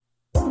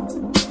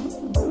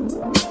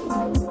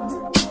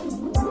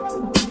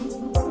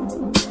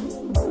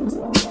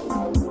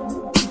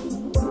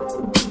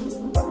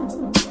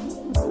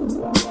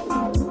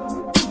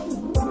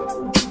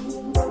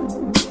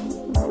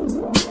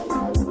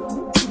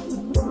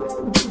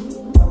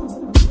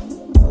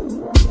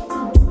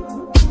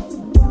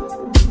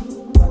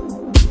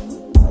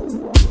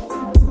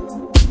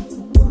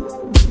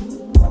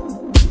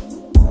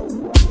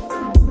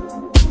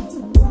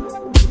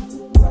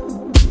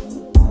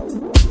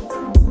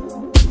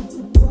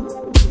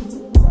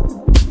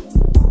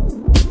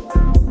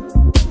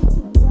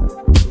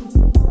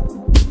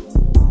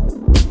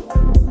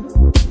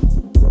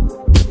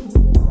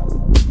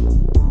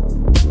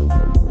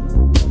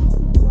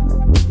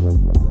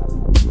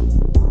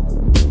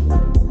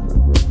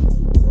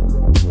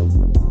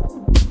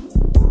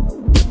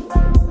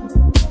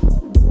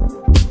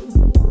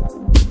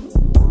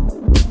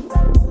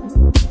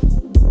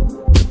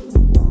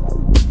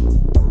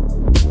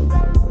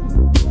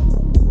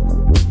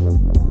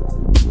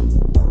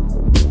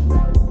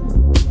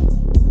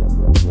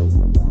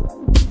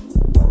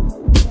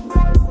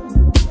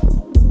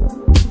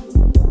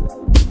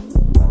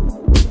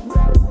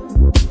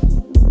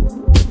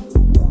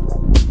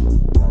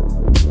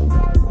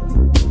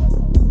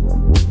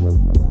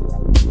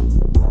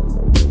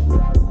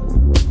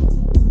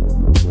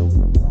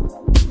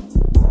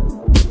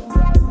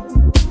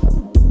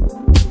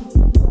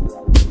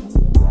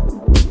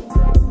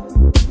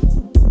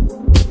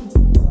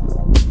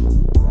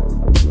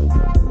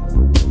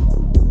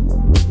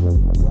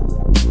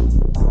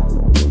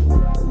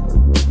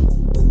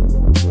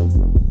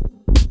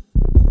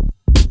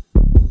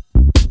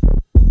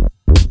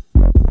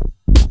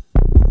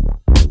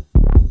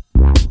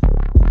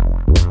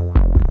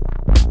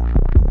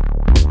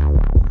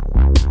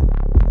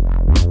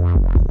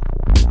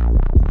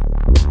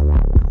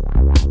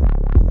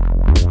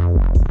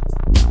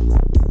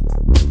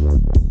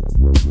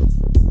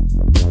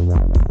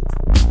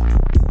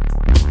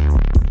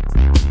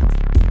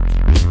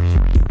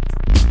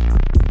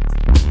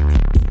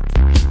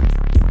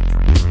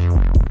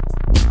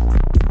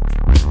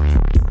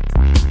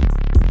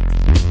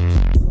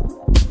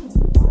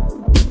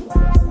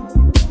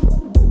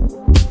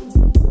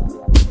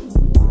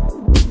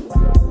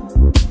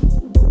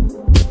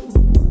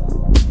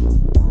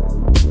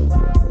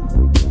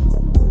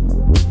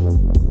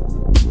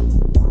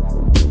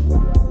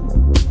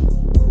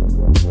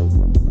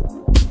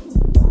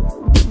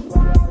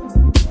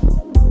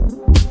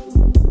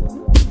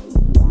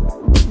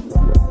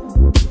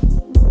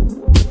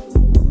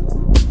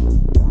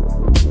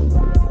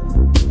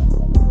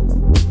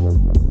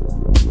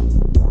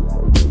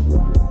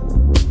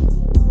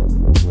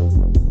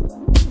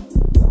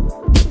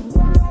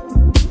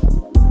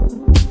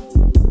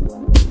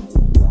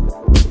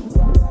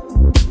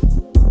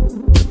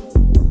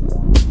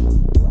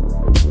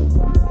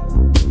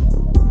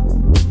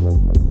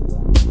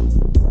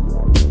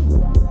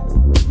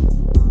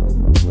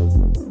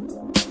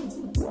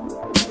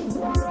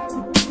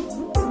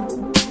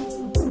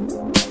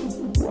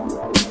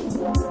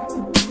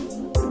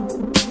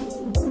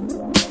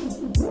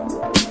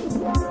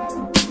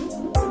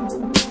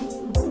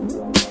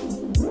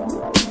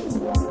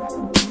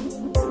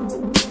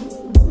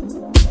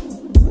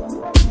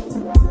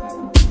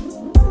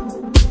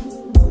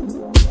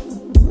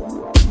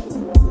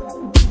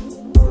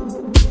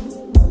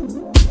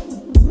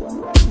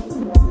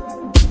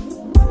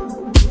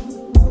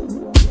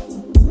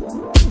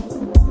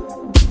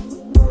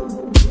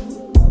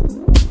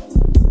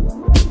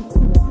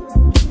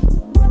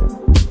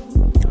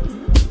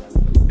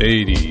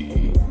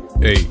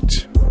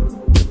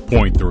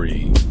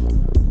88.3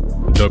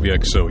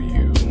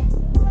 WXOU,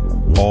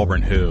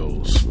 Auburn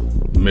Hills,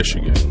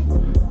 Michigan.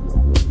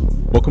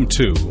 Welcome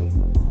to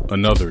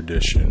another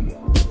edition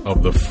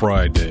of the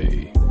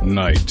Friday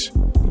Night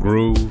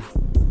Groove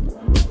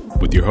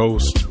with your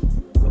host,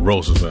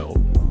 Roosevelt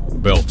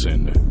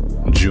Belton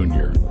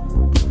Jr.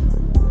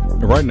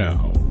 And right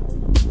now,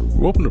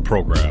 we'll open the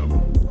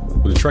program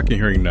with a track you're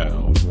hearing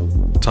now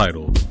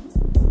titled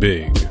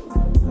Big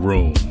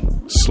Room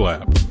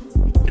Slap.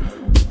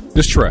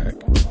 This track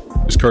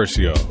is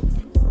courtesy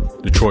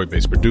of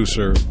Detroit-based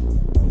producer,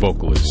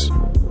 vocalist,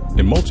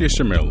 and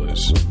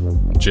multi-instrumentalist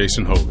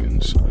Jason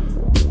Hogans,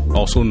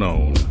 also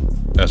known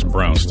as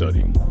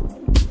Brownstudy.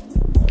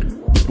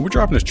 And we're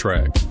dropping this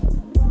track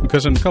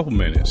because in a couple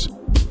minutes,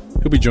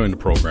 he'll be joining the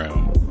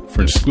program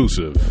for an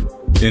exclusive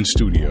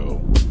in-studio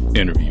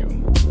interview.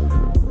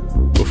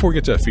 Before we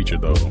get to that feature,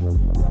 though,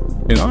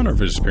 in honor of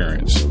his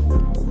appearance,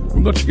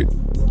 we're going to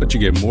let you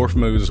get more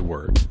familiar with his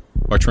work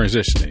by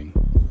transitioning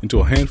into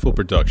a handful of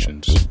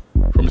productions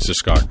from his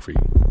discography.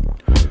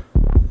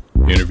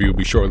 The interview will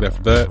be shortly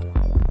after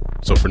that,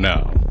 so for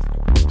now,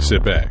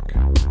 sit back,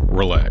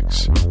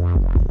 relax,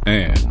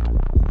 and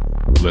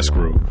let's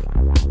groove.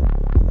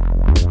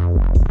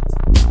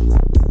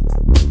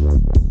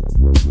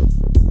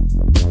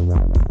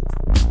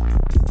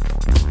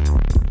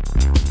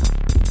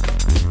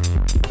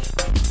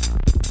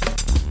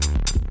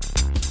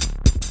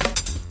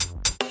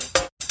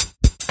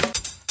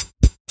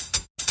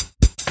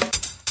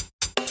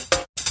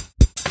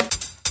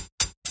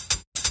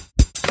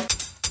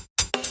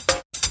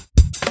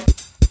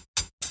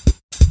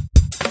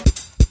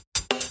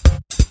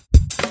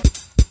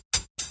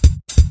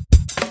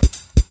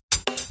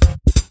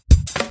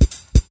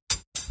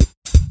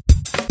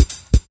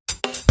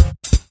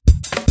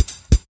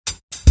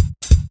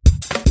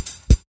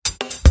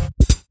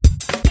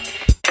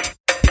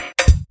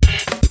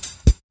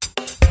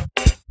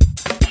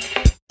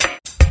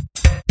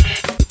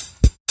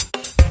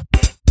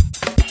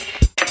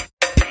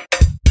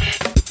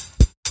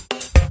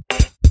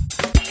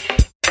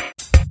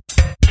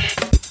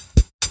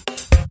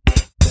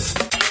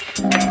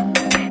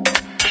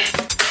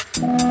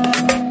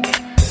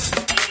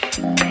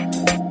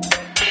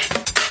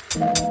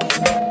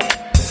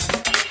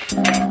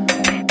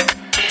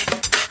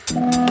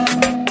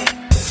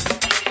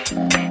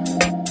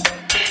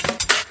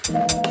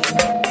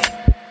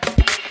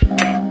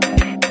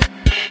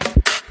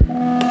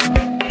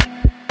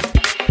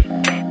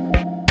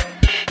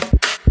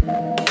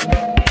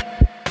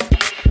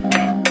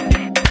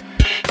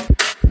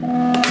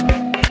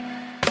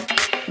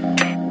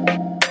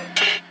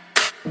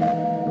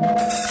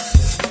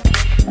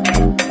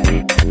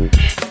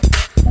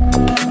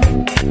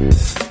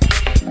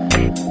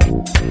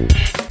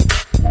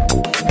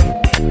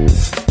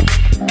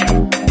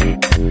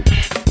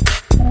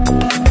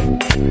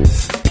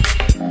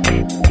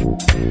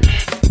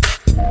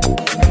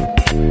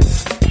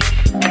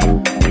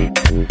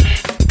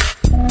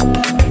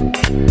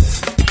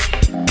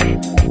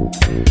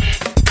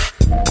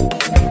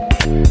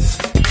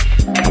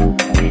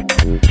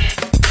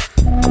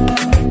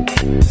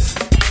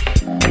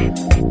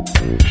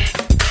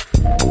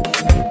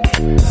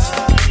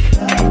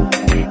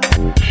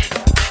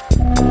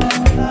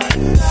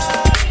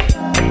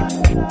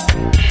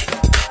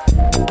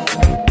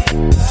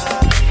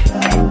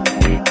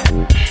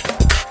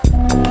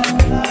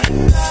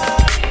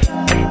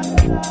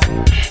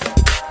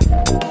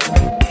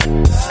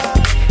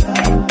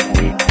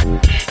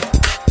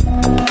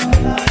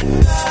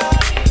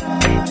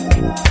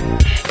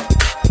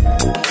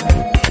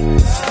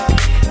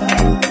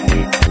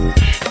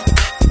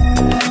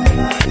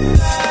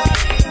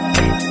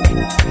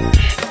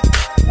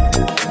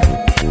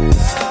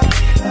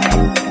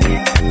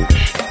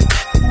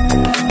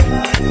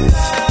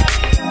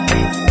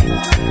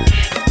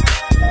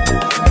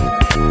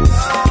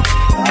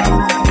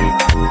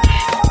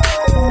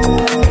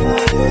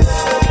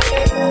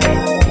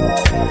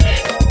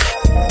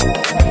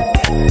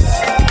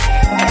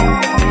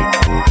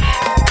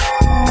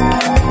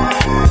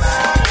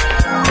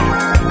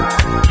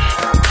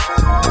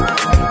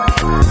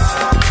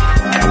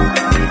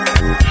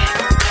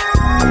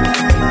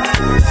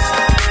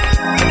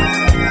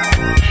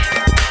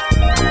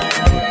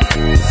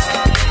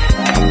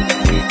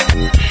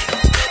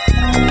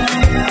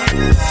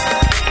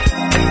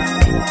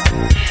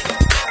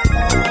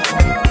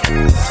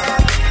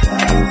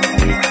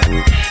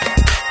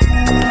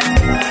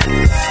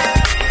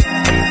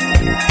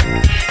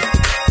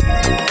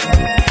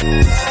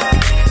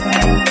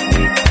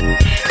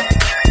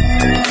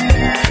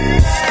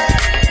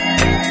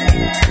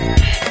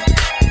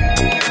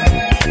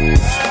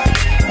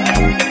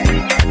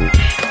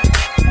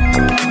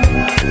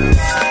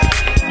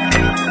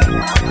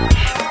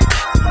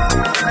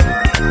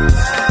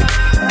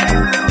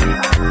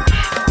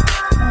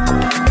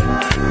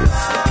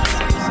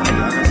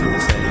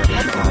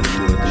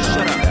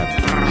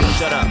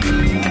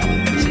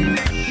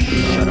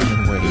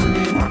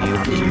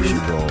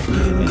 roll.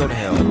 And go to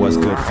hell. What's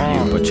good for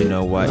you? But you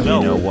know what? You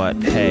know what?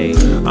 Hey,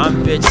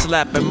 I'm bitch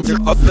slapping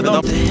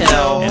motherfuckers to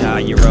hell. And how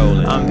you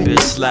rollin'? I'm bitch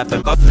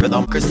slapping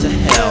motherfuckers to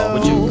hell.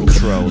 What you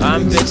control?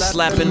 I'm bitch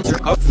slapping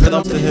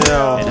motherfuckers to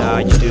hell. And how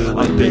you do?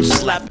 I'm bitch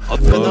slapping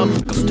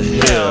motherfuckers to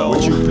hell.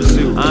 What you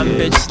pursue? I'm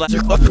bitch slapping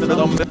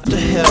motherfuckers to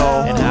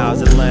hell. And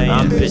how's it laying?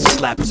 I'm bitch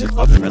slapping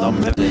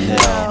motherfuckers to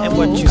hell. And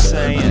what you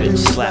saying? Bitch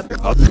slapping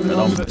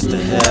motherfuckers to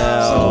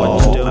hell. So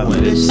what you doing? I'm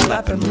bitch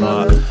slapping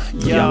mother.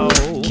 Yo,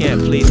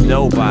 can't please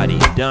nobody.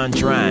 Done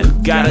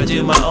trying. Gotta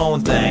do my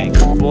own thing.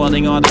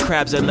 Boiling all the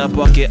crabs in the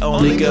bucket,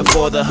 only good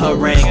for the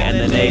harangue. And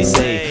then they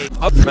say,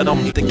 I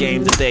don't need the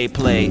game that they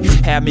play.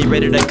 Have me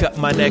ready to cut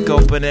my neck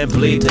open and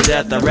bleed to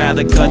death. I'd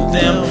rather cut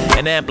them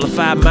and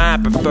amplify my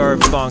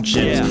preferred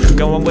functions.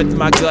 Going with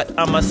my gut,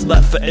 I'm a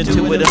slut for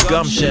intuitive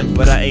gumption.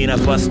 But I ain't a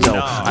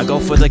busto. I go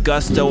for the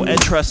gusto and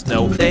trust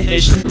no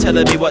ish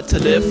telling me what to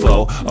live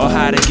for or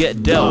how to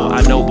get dough.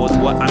 I know both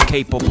what I'm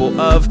capable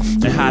of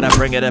and how to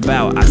bring it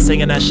about. I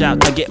sing and I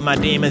shout to get my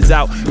demons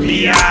out.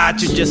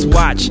 Biatch, you just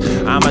watch.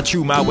 I'ma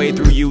chew my way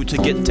through you to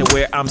get to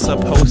where I'm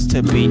supposed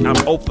to be. I'm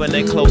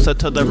opening closer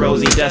to the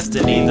rosy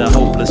destiny. The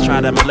hopeless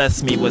try to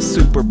bless me with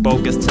super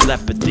bogus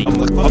telepathy.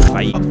 I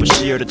fight with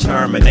sheer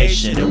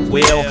determination and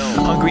will.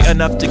 Hungry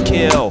enough to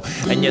kill.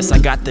 And yes, I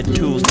got the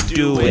tools to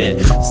do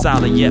it.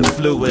 Solid yet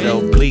fluid,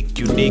 oblique,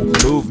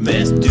 unique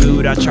movements.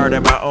 Dude, I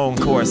charted my own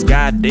course.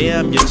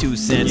 Goddamn your 2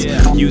 cents.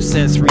 You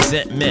sense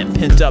resentment,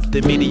 pent up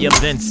the medium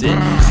Vincent.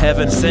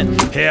 Heaven sent?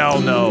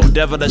 Hell no.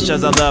 Devilish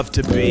as I love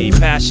to be.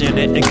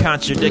 Passionate and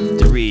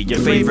contradictory. Your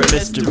favorite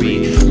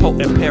mystery.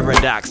 Potent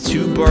paradox.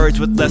 2 birds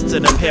with less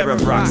than a pair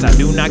of rocks. I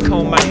do not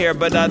comb my hair,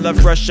 but I love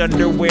fresh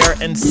underwear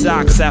and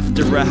socks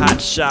after a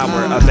hot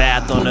shower. A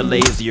bath on a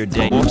lazier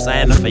day. Oops,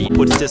 I ain't a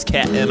puts this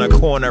cat in a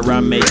corner.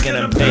 I'm making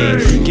him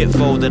pay. Get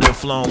folded and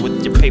flown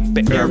with your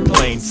paper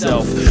airplane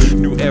self.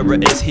 New era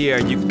is here.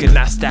 You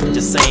cannot stack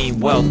the same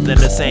wealth in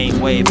the same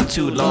way for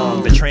too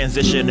long. The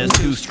transition is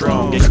too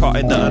strong. Get caught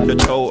in the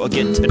undertow or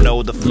get to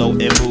know the flow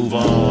and move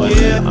on.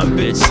 Yeah, I'm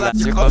bitch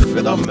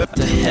slapping I'm up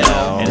to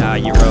hell. And how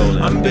you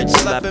rollin'? I'm bitch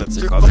slapping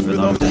I'm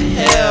up to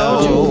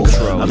hell.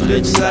 I'm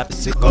bitch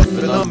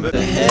slapping I'm up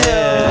to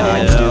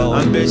hell.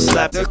 I'm bitch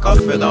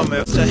slapping I'm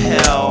up to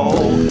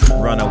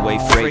hell. Runaway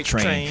freight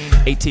train,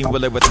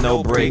 18-wheeler with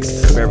no brakes,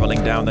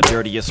 barreling down the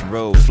dirtiest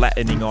road,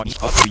 flattening on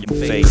your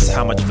face.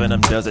 How much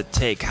venom does it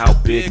take? How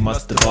big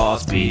must the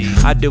balls be?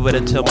 I do it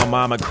until my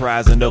mama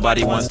cries and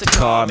nobody wants to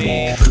call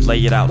me.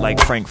 Lay it out like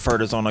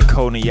frankfurters on a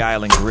Coney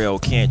Island grill.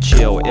 Can't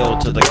chill, ill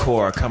to the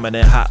core, coming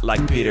in hot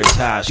like Peter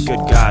Tosh. Good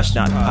gosh,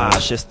 not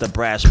posh, it's the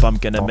brash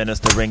bumpkin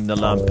administering the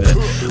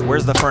lumpin'.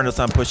 Where's the furnace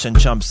I'm pushing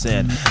chumps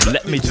in?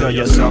 Let me tell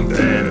you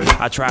something.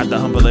 I tried the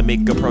humble and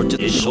meek approach.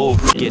 It's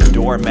get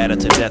doormatted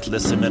to death,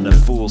 listening to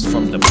fools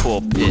from the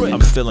pulpit. I'm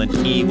feeling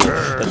evil,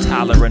 the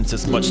tolerance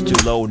is much too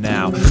low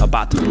now.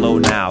 About to blow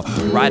now.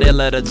 Write a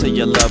letter to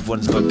your loved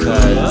ones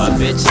because I'm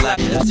bitch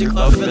slapping to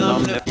coffin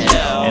on the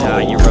hell. And how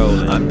you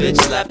rollin'? I'm bitch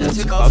slapping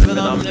to coffin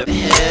on the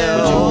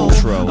hell. What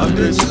you control? I'm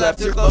bitch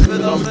slapping to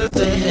coffin on the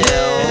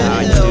hell. And how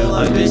you do?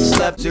 I'm bitch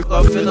slapping to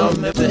coffin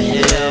on the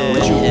hell.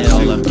 What you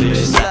control? I'm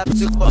bitch slapping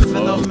to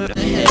coffin on the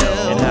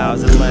hell. And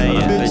how's it laying?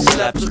 I'm bitch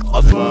slapping to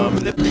coffin on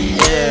the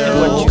hell. And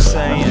what you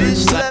saying? Bitch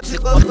slapping to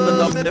coffin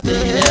on the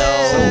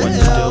hell. So what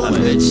you doing? I'm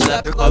bitch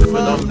slapping coffin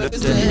on the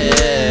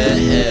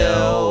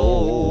hell.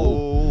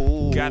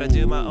 Gotta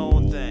do my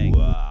own thing.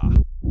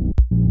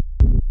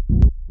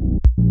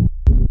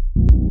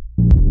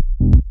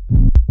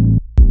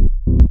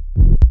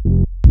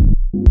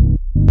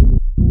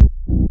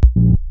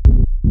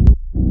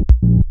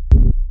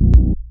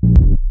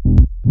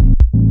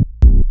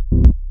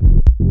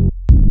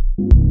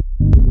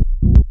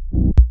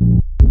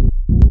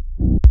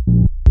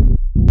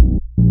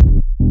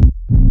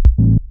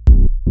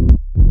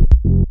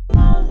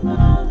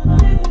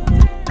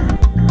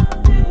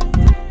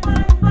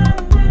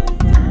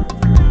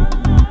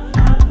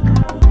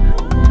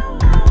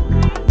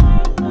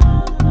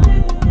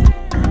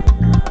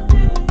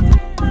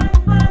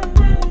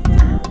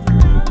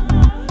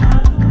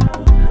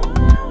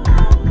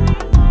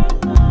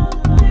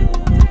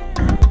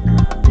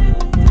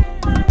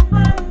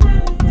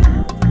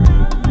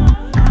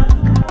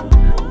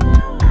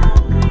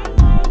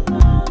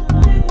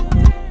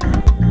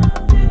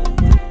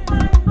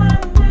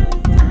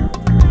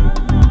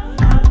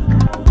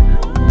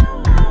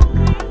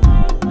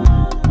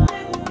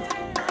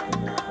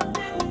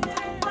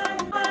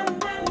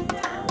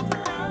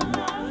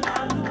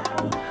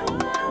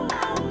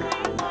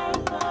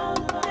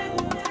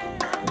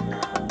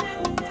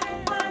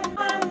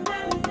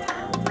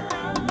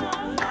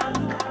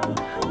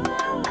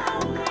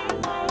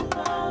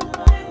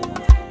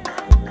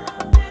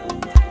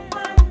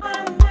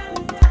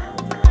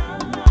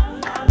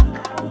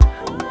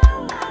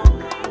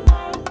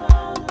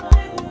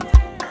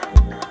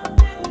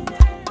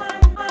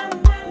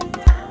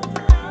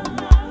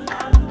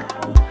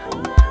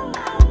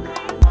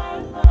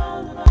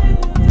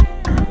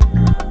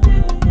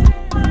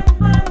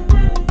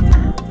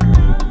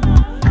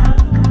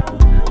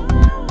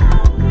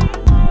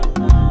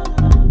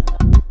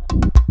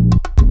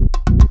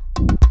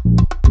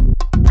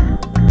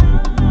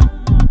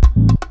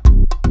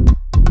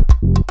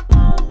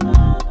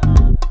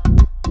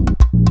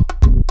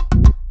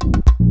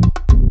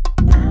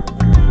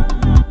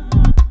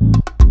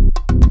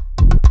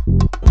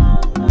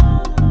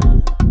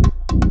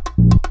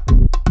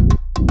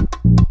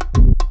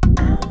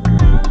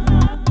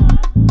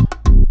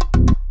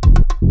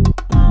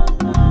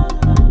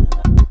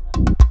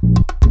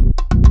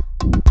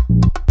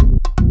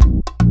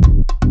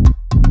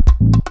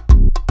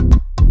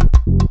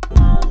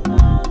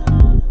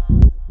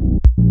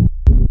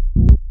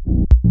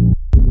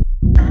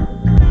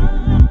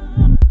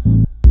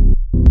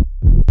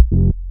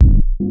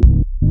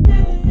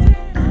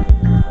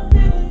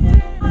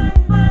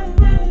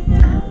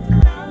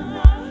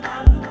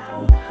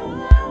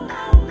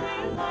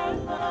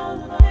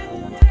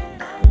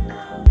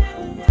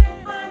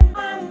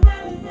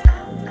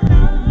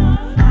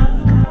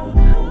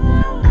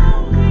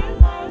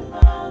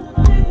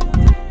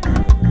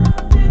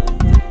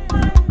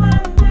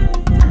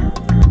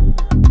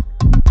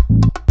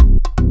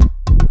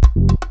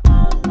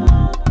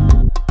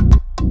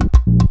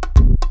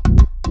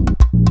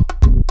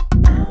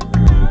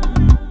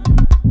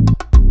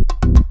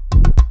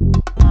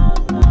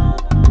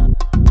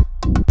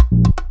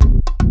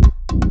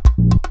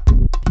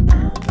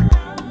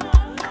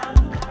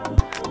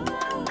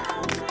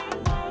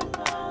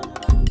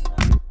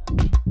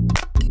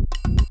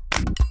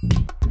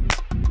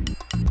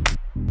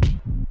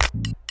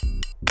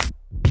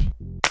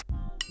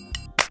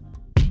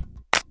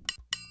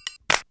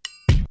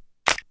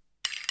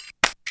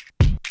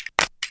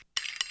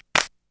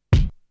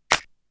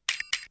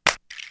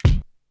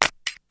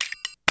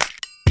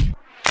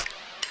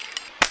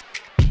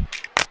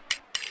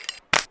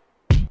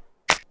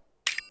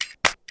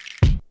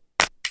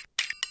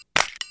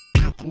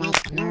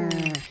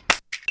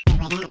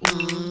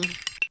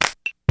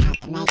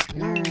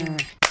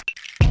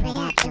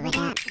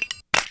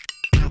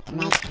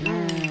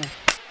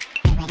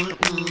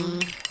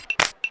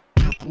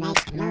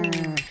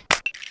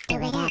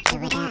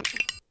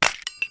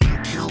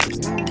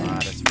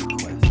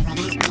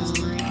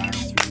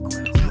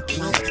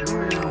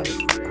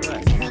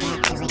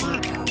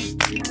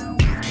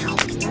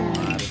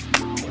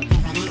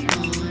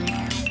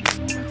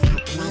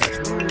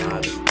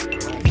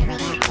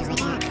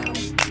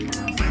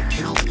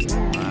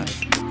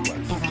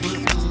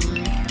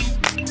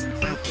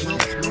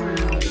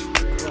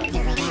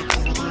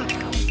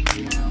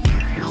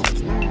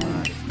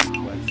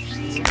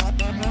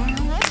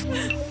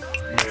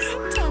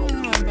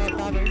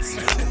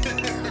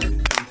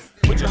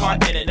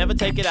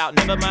 Take it out,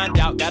 never mind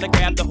doubt. Gotta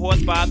grab the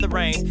horse by the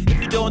reins.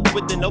 If you don't do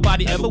it, then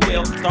nobody ever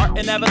will. Start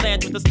an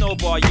avalanche with a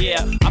snowball,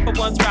 yeah. I for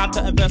one strive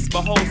to invest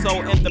my whole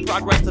soul in the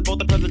progress of both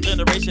the present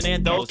generation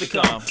and those to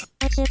come.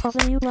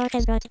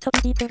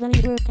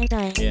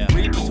 Yeah.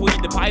 Read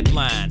between the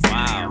pipelines.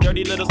 Wow.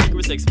 Dirty little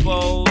secrets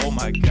exposed. Oh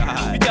my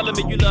God. You telling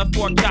me you love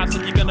pork chops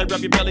and you're gonna rub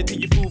your belly till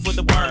you food for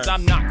the worms.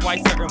 I'm not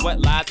quite certain what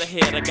lies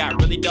ahead. I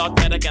got really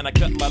dogmatic and I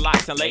cut my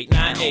locks in late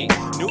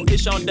 9-8. New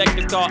ish on deck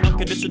is called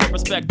unconditional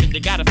respect, and you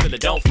gotta feel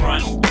it, don't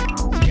front. You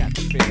got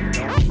to feel it,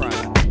 don't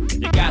front.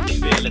 You got to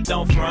feel it,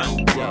 don't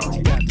front. Yo,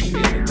 you got to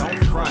feel it,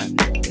 don't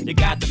front. You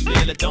got to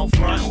feel it, don't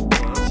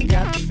front. You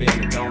got to feel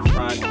it, don't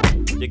front.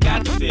 You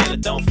got to feel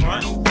it, don't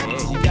front.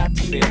 You got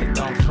to feel it,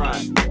 don't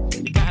front.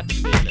 You got to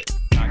feel it.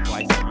 Not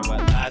quite certain what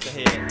lies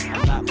ahead.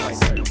 I'm not quite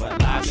certain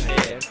what lies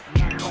ahead. I'm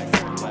not quite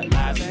certain what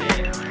lies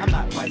ahead. I'm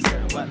not quite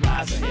certain what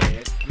lies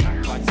ahead.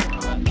 I'm not quite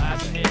certain what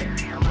lies ahead.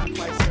 I'm not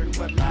quite certain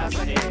what lies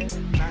ahead.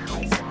 I'm not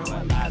quite certain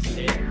what lies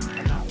ahead.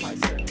 I'm not quite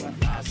certain what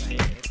lies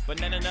ahead.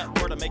 Banana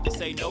nut word to make you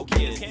say no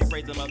kids. Can't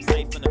raise them up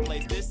safe in a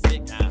place this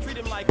sick. Treat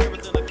them like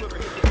carrots in a quiver.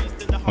 Hit the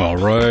beast in the heart. All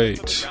right.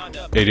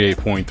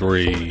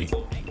 88.3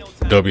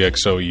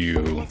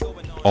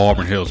 WXOU,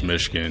 Auburn Hills,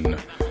 Michigan.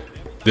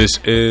 This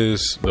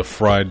is the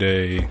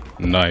Friday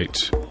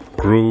Night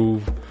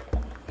Groove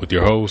with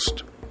your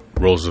host,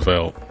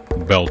 Roosevelt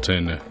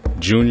Belton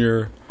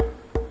Jr.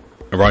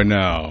 And right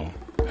now,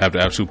 I have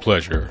the absolute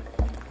pleasure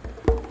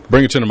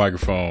bring it to the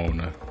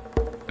microphone,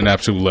 an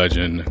absolute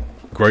legend,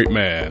 great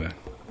man,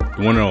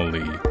 the one and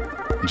only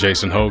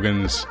Jason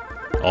Hogans,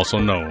 also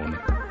known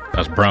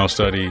as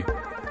brownstudy.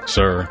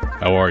 Sir,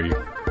 how are you?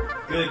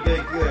 Good.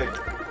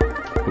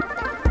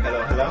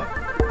 Hello.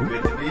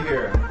 Good to be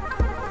here.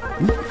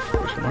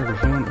 Where's the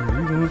microphone?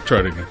 Are you going to try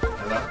it again?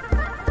 Hello?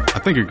 I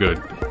think you're good.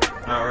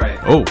 All right.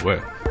 Oh,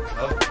 wait.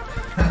 Oh.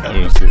 I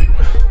want to see.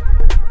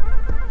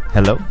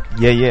 Hello?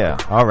 Yeah.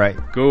 All right.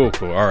 Cool.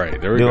 All right.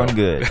 There we go. Doing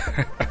good.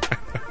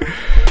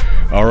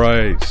 All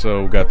right.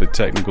 So, got the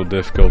technical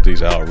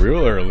difficulties out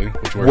real early.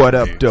 What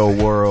up, though,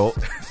 world?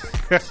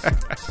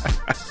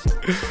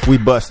 We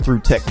bust through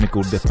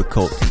technical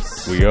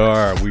difficulties. We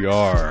are.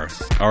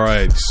 All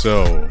right.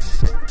 So,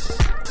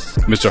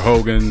 Mr.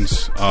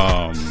 Hogans,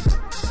 I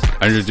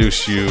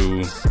introduce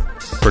you,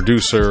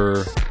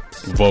 producer,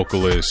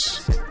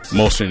 vocalist,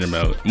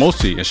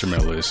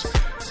 multi-instrumentalist.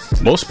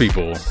 Most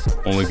people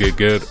only get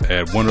good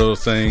at one of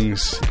those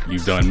things.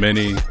 You've done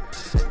many.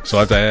 So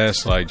I have to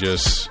ask, like,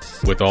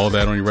 just with all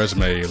that on your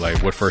resume,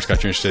 like, what first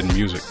got you interested in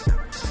music?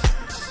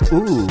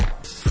 Ooh,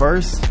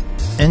 first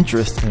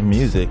interest in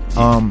music.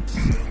 I'm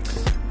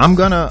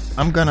gonna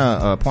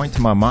point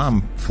to my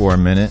mom for a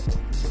minute,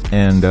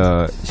 and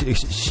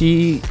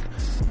she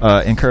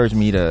encouraged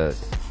me to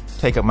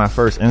take up my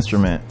first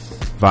instrument,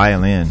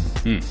 violin,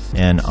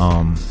 and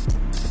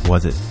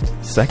was it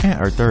second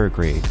or third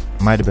grade?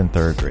 Might have been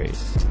third grade,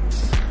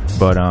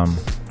 but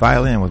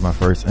violin was my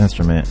first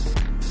instrument.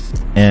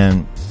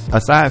 And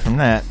aside from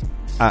that,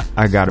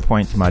 I got to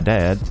point to my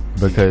dad,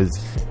 because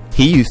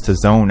he used to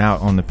zone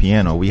out on the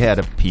piano. We had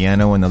a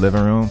piano in the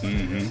living room,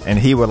 and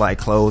he would like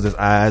close his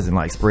eyes and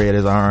like spread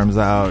his arms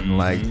out and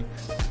like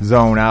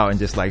zone out and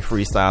just like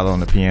freestyle on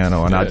the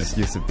piano. And I just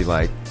used to be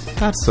like,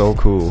 that's so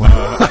cool.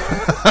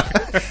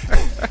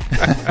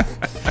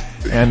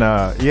 And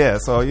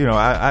so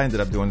I ended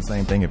up doing the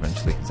same thing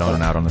eventually,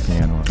 zoning out on the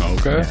piano.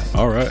 Okay, yeah.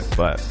 All right.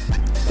 But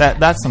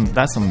that's some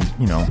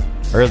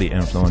early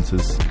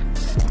influences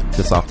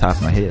just off the top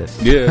of my head.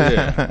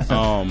 Yeah.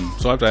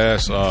 So I have to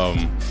ask,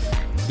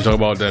 you talk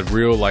about that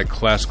real like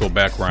classical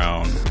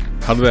background.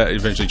 How did that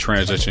eventually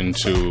transition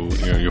to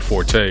your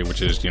forte,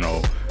 which is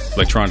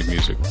electronic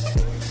music?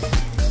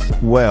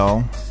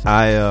 Well,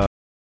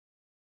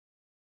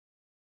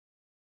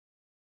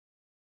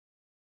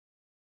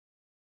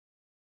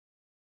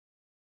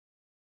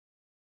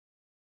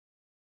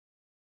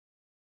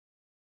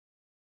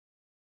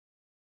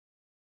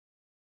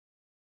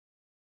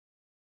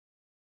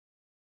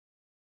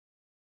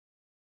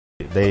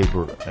 they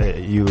were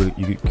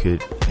you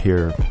could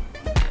hear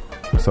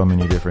so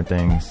many different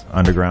things: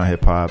 underground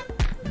hip hop,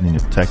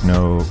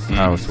 techno,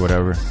 house,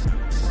 whatever.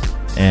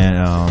 And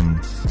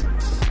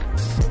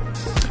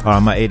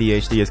my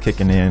ADHD is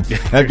kicking in.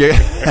 Okay.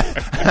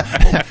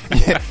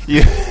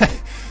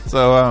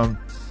 So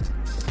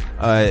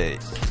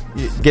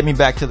get me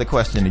back to the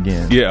question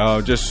again. Yeah,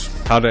 just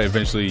how to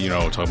eventually,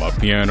 talk about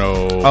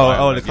piano.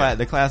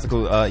 The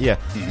classical.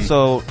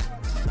 So,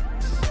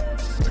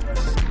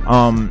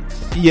 and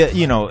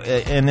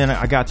then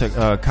I got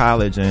to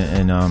college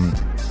and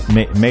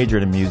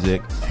majored in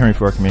music, Henry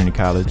Ford Community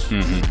College.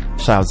 Mm-hmm.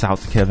 Shouts out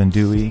to Kevin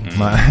Dewey,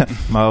 my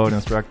old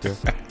instructor,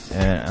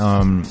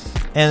 and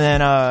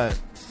then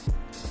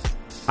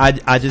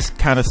I just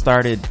kind of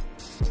started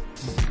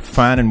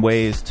finding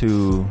ways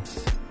to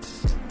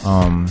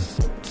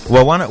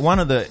one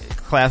of the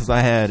classes I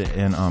had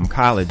in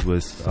college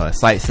was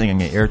sight singing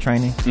and ear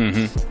training,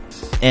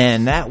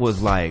 and that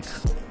was like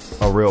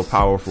a real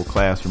powerful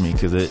class for me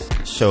because it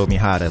showed me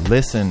how to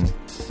listen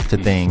to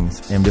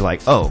things and be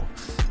like, oh,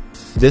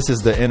 this is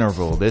the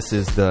interval, this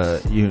is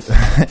the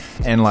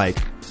and like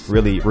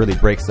really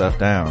break stuff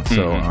down.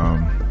 So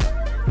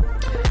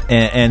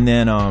and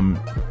then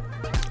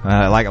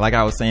like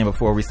I was saying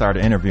before we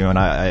started interviewing,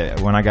 I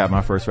when I got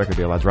my first record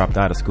deal, I dropped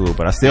out of school,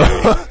 but I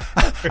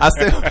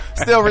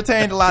still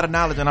retained a lot of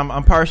knowledge, and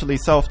I'm partially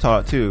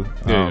self-taught too.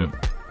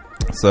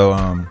 So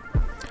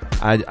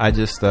I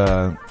just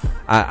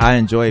I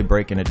enjoy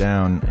breaking it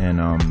down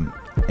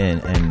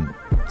and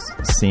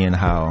seeing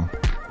how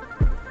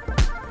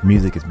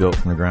music is built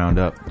from the ground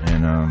up,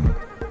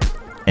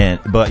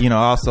 but I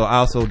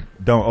also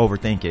don't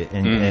overthink it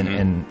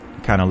and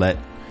kind of let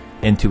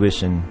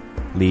intuition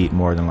lead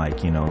more than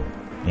like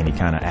any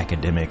kind of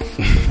academic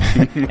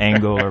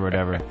angle or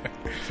whatever.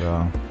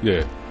 So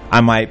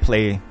I might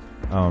play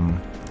a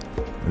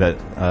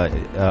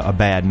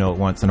bad note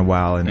once in a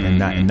while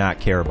and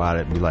not care about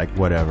it and be like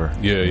whatever.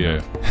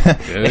 I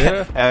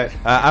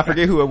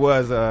forget who it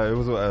was. It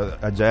was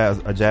a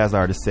jazz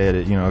artist said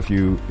it. If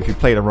you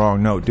play the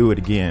wrong note, do it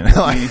again.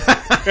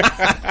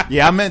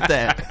 Yeah, I meant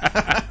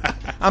that.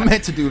 I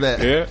meant to do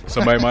that. Yeah,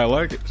 somebody might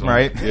like it.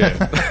 Right. Yeah.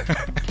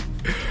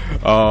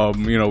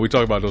 We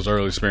talk about those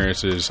early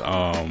experiences.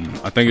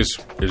 I think it's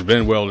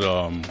been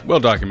well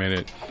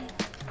documented.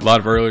 A lot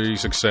of early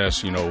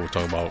success. We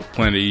talk about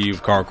Planet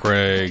Eve, Carl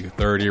Craig,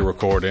 Third Ear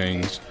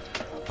Recordings.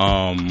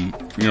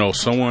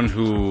 Someone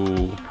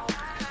who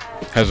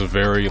has a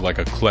very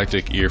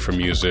eclectic ear for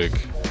music.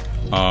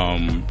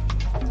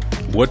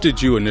 What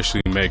did you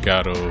initially make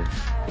out of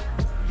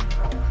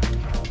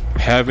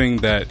having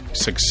that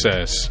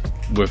success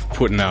with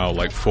putting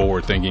out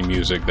forward-thinking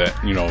music that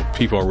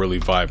people are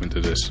really vibing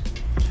to this?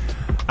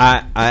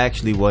 I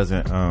actually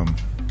wasn't.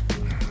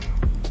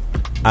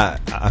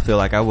 I feel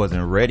like I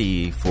wasn't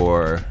ready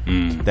for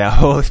that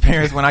whole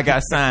experience when I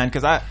got signed,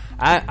 because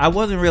I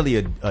wasn't really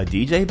a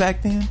DJ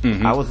back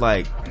then. I was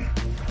like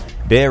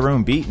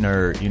bedroom beat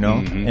nerd,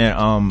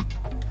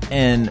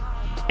 and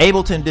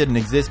Ableton didn't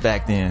exist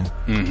back then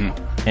in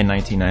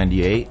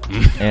 1998,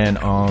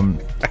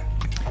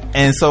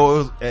 and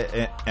so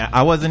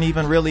I wasn't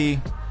even really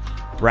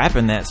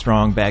rapping that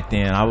strong back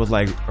then. I was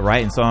like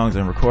writing songs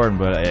and recording,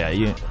 but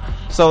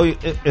so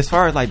as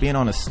far as being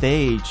on a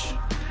stage,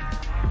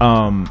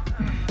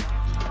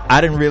 I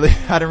didn't really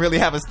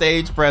have a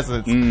stage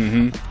presence.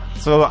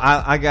 So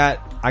I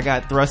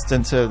got thrust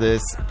into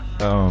this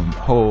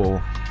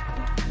whole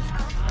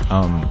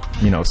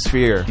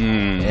sphere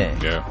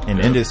in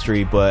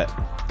industry, but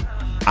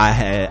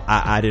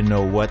I didn't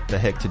know what the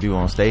heck to do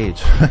on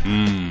stage.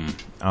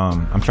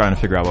 I'm trying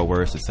to figure out what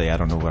words to say. I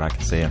don't know what I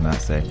can say and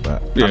not say,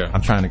 but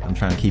I'm trying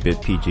to keep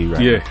it PG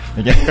right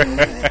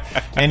now.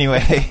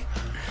 Anyway,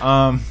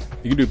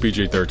 you can do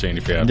PG-13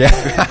 if you have to.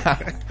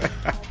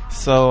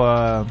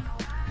 So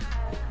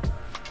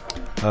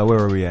where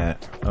were we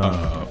at?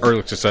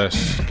 Early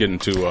success, getting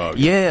to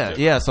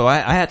so I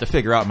had to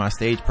figure out my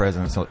stage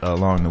presence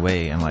along the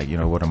way, and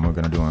what am I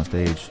going to do on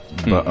stage.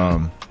 But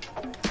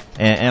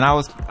and I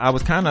was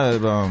kind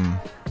of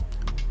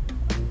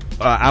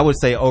I would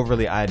say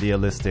overly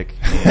idealistic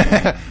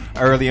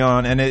early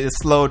on, and it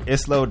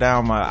slowed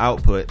down my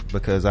output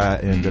because I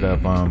ended up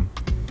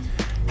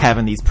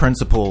having these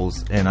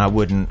principles, and I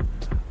wouldn't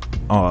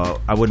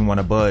want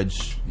to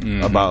budge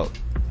about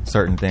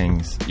certain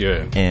things.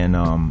 And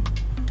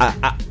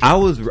I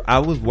was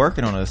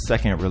working on a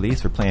second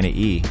release for Planet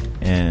E,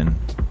 and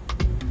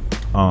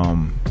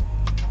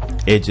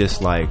it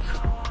just I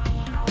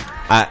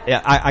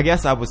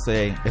guess I would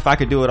say if I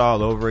could do it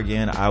all over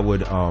again, I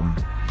would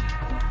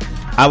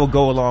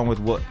go along with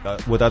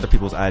with other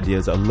people's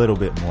ideas a little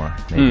bit more,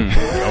 maybe.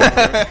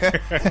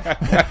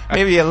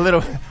 Maybe a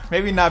little,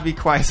 maybe not be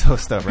quite so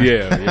stubborn.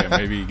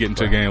 Maybe get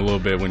into the game a little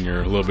bit when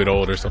you're a little bit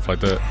older, stuff like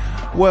that.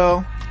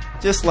 Well,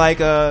 just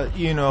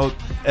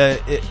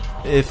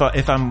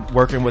if I'm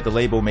working with a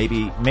label,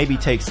 maybe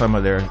take some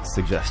of their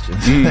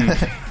suggestions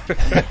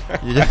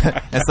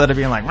instead of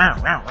being like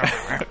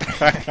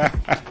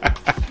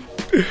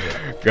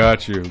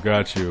Got you.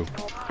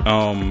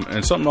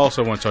 And something else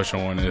I want to touch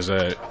on is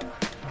that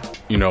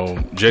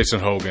Jason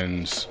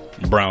Hogans'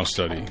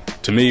 Brownstudy.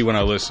 To me, when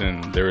I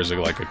listen, there is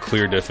a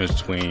clear difference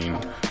between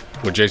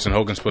what Jason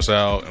Hogans puts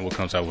out and what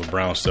comes out with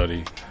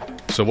Brownstudy.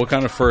 So what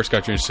kind of first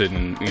got you interested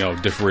in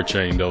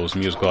differentiating those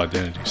musical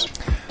identities?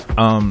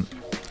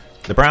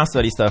 The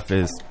Brownstudy stuff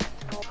is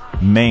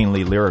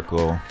mainly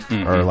lyrical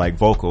or like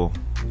vocal.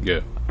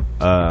 Yeah.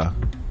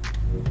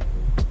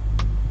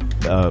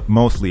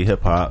 Mostly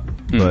hip hop,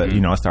 but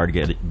I started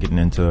getting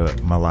into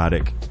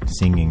melodic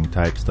singing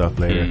type stuff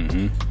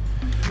later.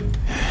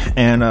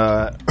 And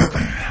I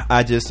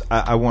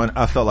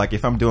felt like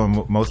if I'm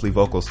doing mostly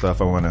vocal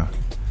stuff, I want to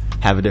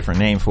have a different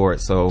name for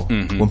it. So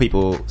when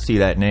people see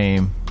that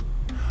name,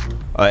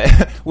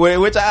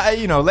 which I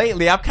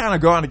lately I've kind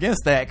of gone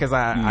against that, because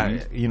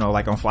I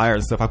like on flyers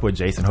and stuff I put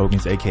Jason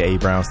Hogans aka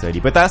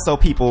Brownstudy, but that's so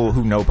people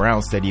who know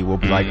Brownstudy will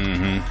be like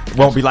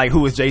won't be like,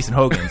 who is Jason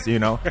Hogans,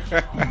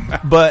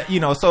 but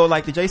so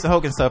like the Jason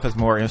Hogans stuff is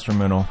more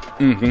instrumental,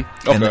 okay.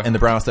 and the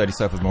Brownstudy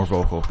stuff is more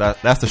vocal.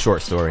 That's the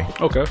short story.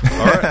 Okay,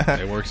 all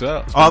right. It works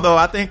out. Although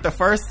I think the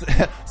first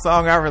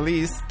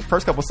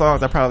couple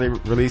songs I probably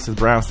released as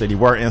Brownstudy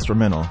were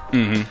instrumental.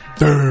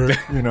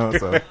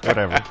 So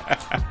whatever.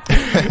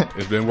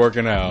 It's been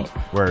working out.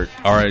 Word.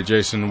 All right,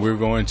 Jason, we're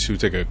going to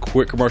take a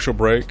quick commercial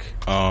break.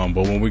 But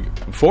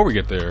before we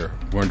get there,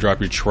 we're going to drop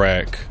your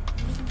track,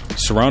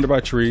 Surrounded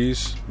by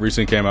Trees.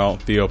 Recently came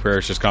out, Theo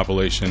Parrish's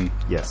compilation.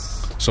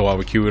 Yes. So while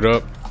we cue it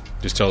up,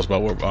 just tell us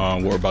about what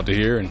we're about to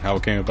hear and how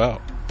it came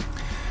about.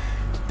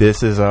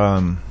 This is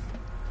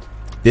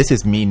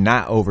me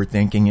not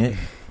overthinking it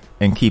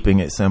and keeping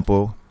it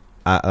simple.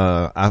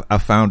 I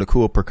found a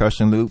cool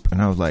percussion loop,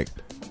 and I was like,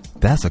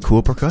 that's a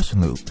cool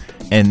percussion loop.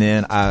 And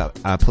then I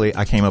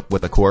came up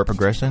with a chord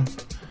progression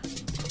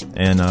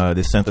and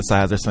the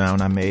synthesizer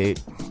sound I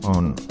made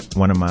on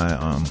one of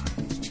my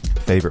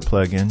favorite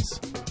plugins,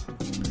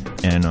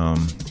 and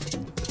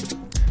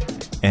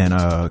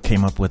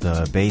came up with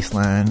a bass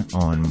line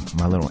on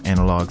my little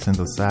analog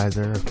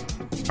synthesizer,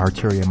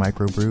 Arturia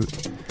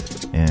Microbrute,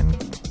 and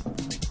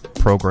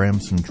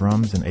programmed some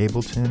drums in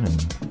Ableton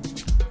and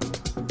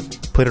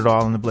put it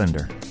all in the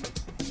blender.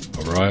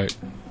 All right.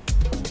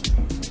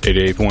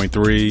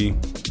 88.3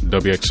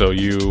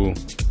 WXOU,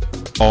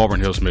 Auburn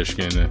Hills,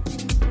 Michigan.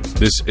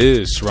 This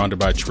is Surrounded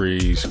by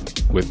Trees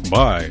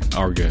by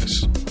our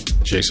guest,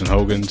 Jason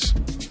Hogans.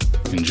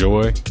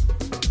 Enjoy,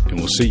 and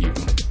we'll see you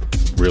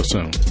real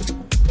soon.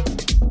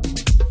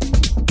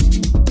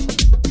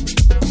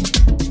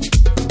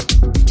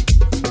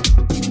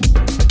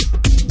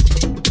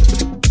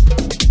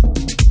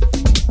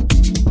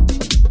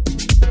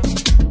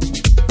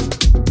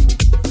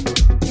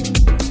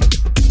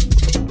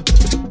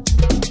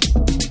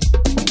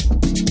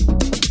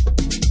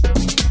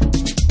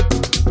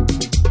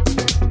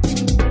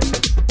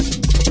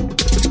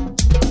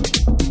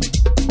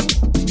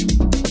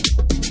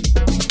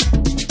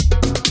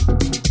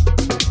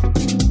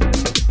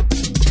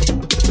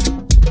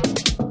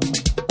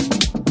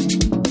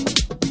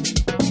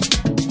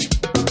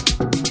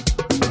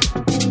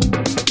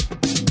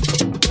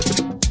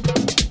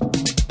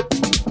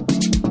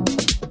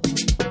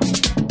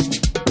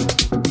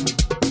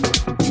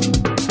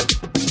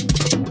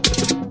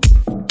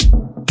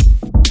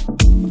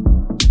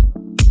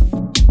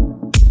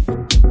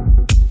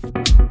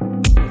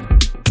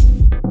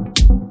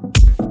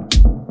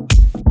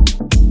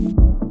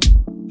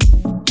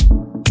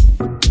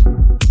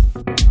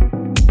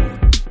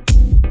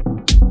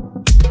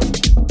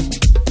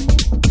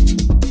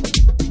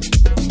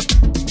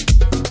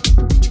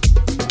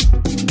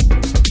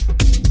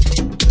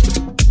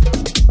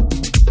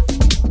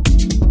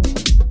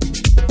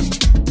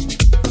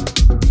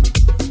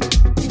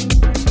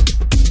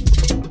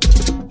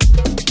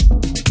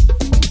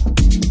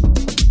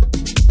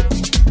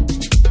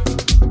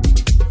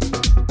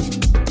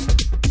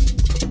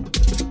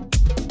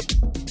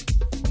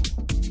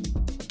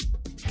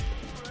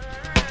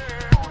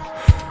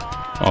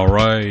 All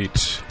right,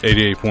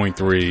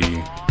 88.3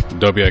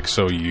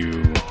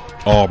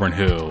 WXOU, Auburn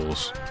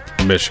Hills,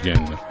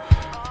 Michigan.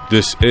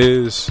 This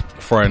is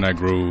Friday Night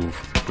Groove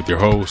with your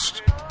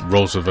host,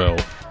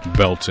 Roosevelt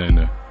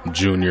Belton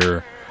Jr.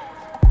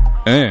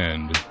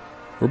 And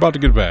we're about to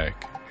get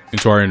back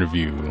into our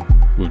interview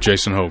with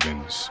Jason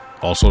Hogans,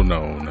 also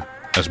known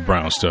as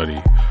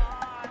Brownstudy.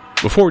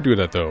 Before we do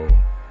that, though,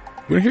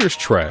 we're going to hear his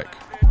track,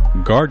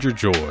 Guard Your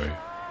Joy,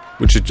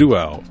 which is due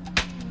out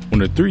on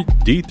the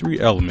D3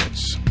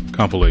 Elements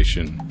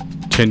compilation,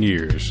 10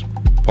 Years,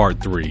 Part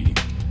 3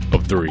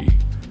 of 3.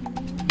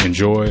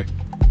 Enjoy,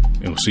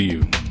 and we'll see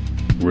you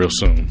real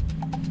soon.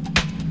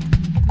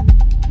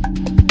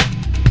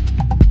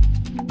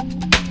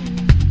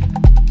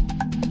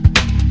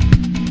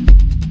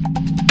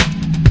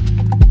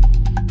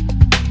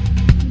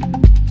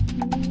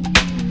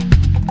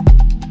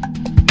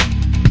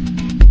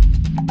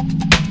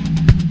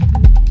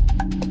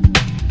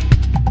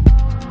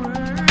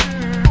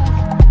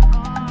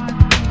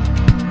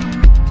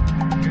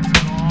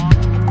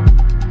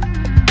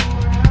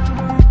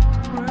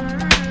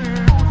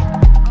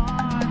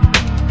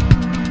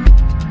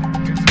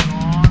 It's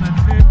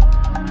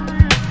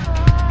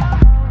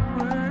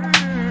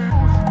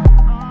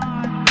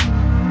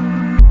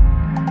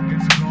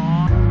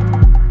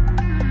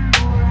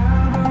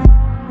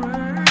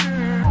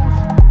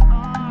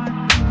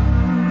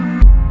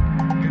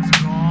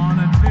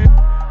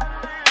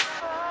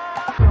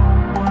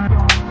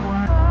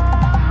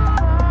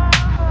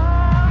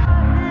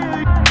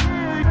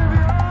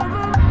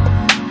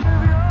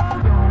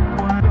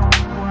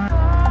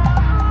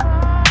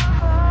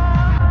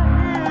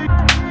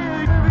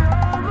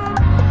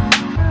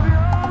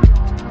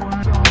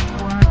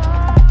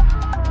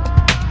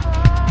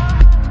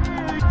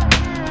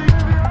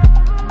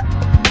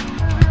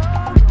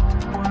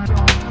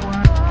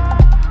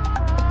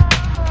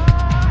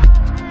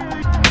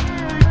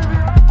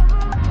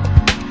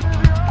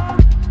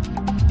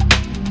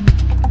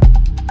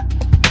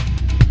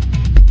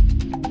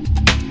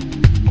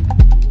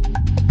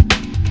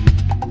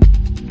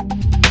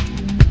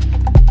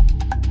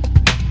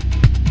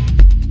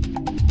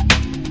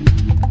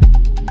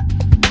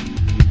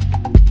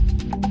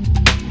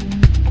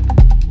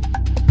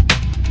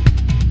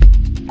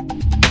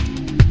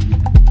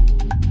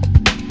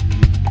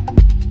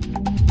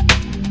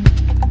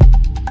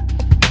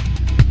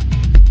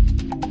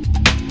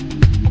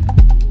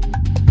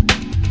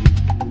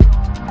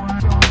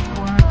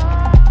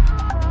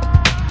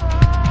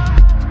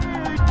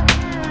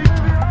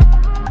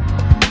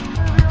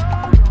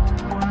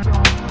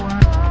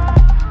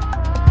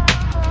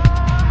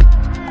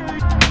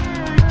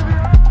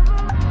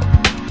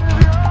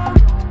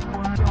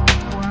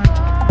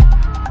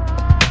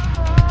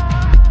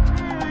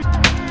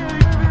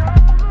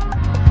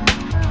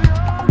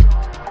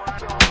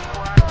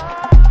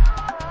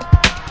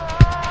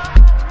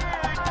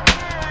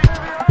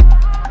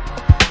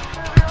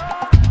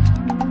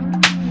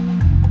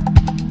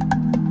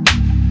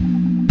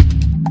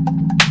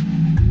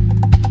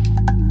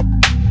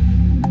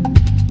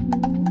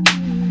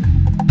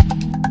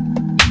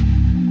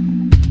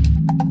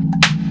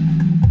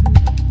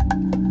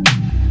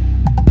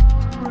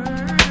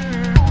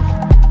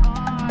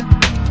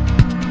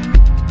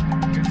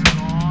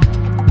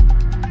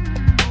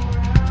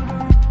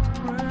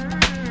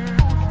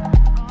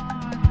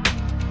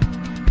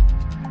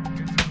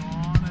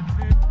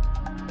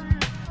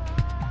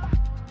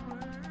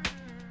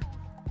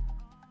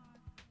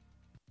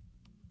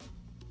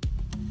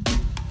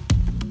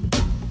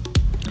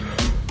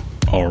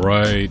All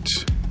right,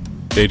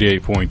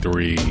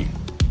 88.3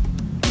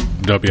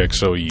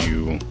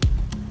 WXOU,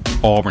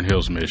 Auburn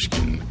Hills,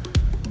 Michigan.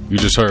 You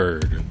just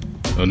heard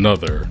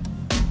another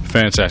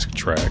fantastic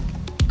track,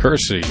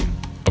 courtesy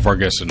of our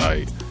guest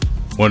tonight,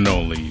 one and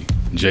only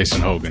Jason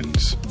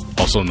Hogans,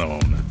 also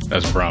known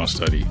as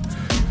brownstudy.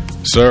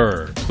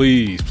 Sir,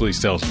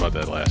 please tell us about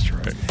that last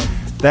track.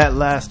 That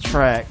last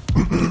track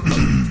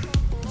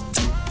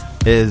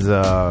is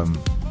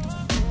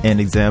an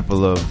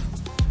example of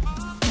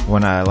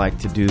when I like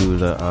to do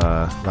the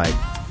like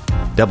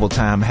double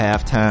time,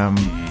 halftime,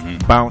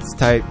 bounce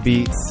type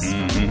beats,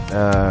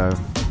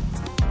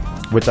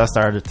 which I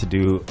started to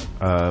do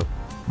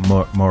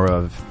more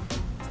of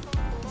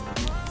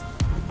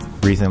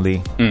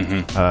recently,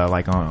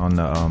 like on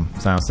the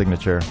Sound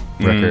Signature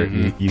record.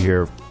 You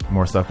hear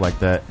more stuff like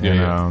that.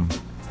 Yeah. And,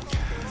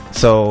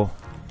 so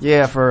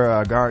yeah,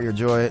 for Guard Your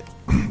Joy,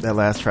 that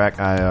last track,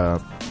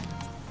 I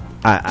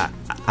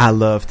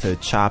love to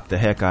chop the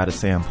heck out of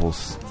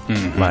samples,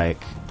 like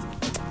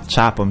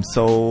chop them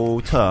so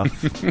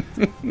tough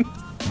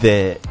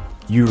that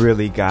you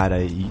really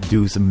gotta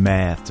do some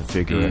math to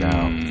figure it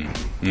out.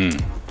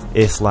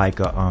 It's like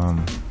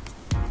a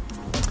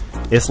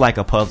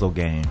puzzle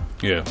game.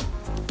 Yeah,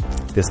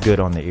 that's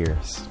good on the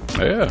ears.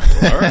 Yeah,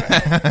 all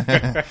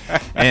right.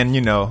 And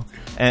you know,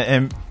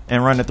 and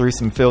run it through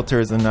some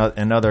filters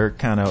and other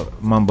kind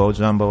of mumbo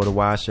jumbo to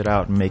wash it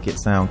out and make it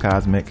sound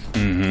cosmic.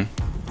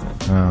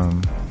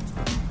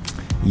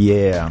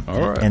 Yeah.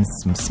 All right. And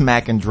some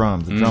smacking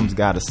drums. The drums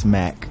gotta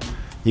smack.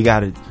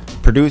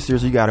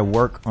 Producers, you gotta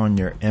work on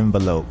your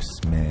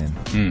envelopes, man.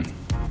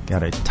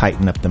 Gotta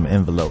tighten up them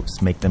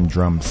envelopes, make them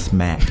drums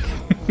smack.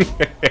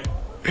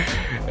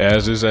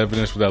 As is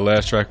evidence with that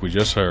last track we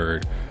just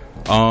heard.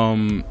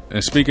 And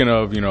speaking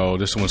of, you know,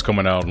 this one's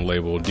coming out on the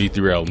label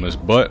D3 Elements,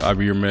 but I'd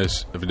be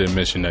remiss if I didn't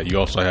mention that you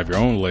also have your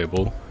own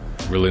label,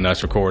 Really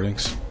Nice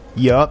Recordings.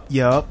 Yup.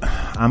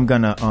 I'm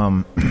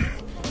gonna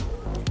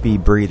be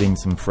breathing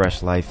some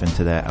fresh life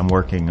into that. I'm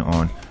working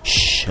on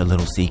a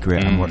little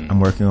secret.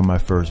 I'm working on my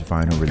first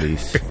vinyl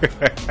release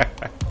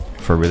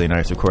for Really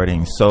Nice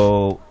Recordings.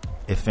 So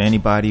if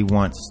anybody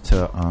wants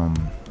to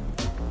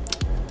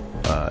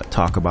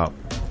talk about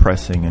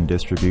pressing and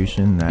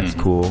distribution, that's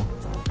cool.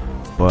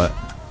 But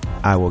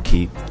I will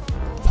keep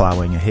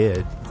plowing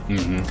ahead.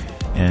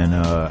 And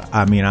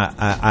I mean,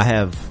 I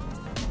have.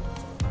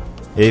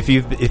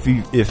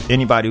 If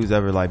anybody who's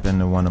ever like been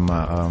to one of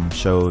my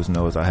shows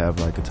knows, I have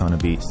like a ton of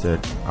beats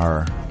that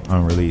are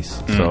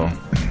unreleased. So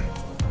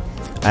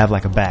I have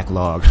like a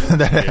backlog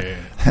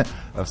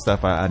of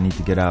stuff I need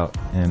to get out,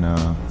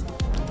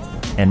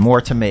 and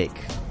more to make.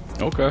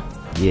 Okay.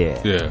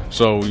 Yeah.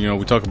 So, you know,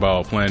 we talk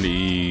about Plan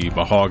E,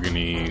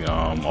 Mahogany,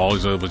 all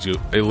these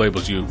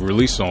labels you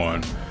release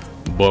on,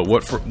 but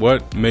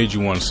what made you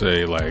want to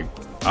say, like,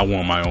 I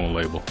want my own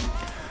label?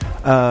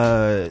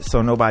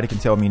 So nobody can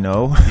tell me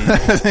no.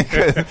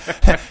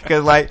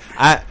 Cause like,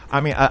 I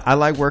mean, I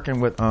like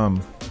working with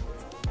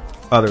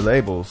other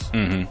labels.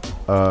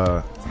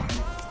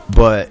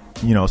 But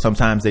you know,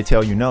 sometimes they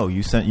tell you no.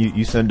 You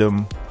send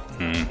them.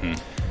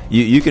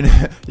 You can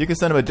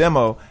send them a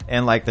demo,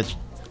 and like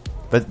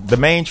the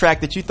main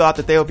track that you thought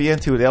that they'll be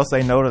into, they'll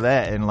say no to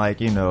that, and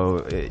like, you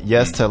know,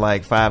 yes to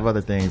like 5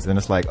 other things, and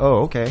it's like,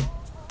 oh, okay,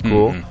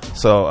 cool.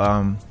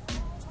 So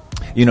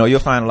you know, you'll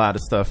find a lot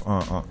of stuff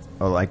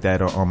like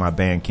that on my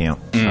Bandcamp.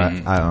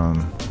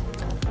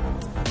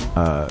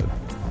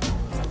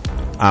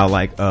 I'll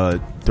like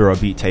throw a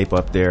beat tape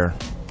up there,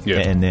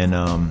 and then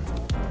I'll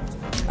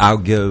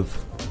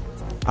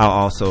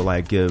also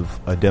like give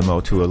a demo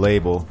to a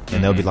label,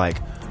 and they'll be like,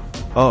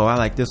 oh, I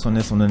like this one,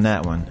 and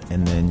that one,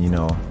 and then, you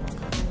know,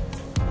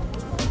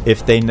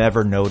 if they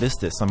never notice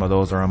that some of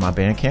those are on my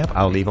Bandcamp,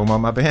 I'll leave them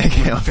on my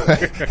Bandcamp.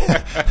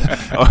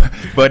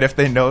 But if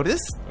they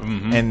notice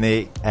and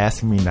they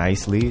ask me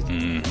nicely,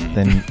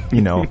 then,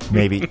 you know,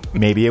 maybe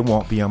it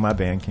won't be on my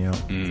Bandcamp.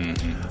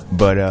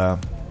 But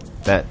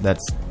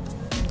that's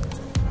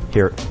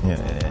here.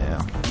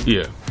 Yeah.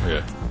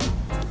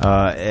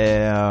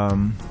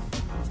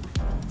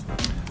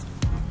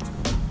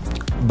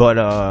 But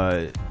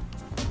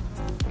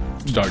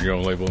start your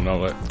own label and all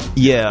that.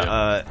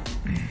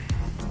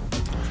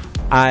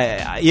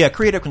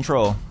 Creative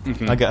control.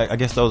 I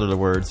guess those are the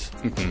words.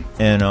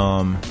 And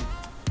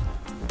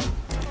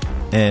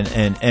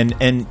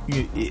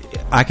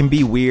I can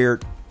be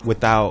weird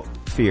without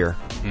fear.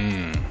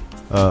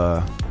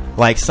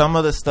 Like some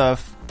of the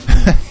stuff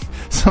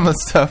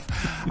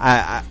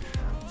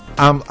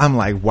I'm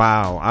like,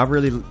 wow, I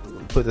really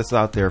put this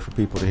out there for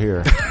people to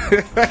hear.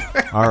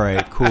 All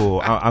right, cool.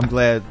 I'm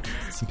glad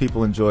some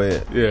people enjoy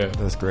it. Yeah,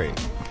 that's great.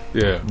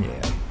 Yeah.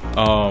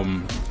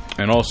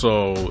 And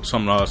also,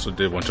 something I also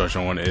did want to touch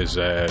on is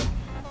that,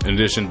 in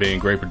addition to being a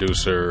great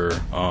producer,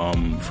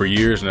 for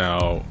years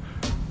now,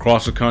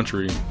 across the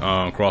country,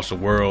 across the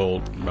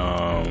world,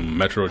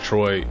 Metro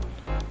Detroit,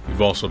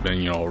 you've also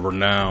been, you know, a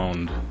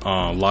renowned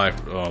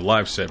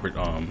live set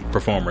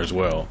performer as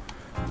well.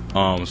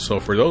 So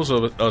for those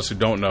of us who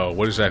don't know,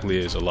 what exactly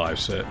is a live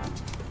set?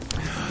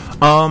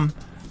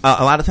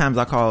 a lot of times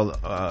I call,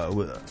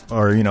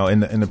 or you know, in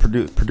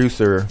the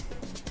producer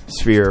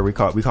sphere, we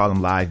call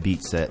them live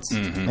beat sets,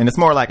 and it's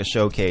more like a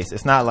showcase.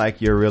 It's not like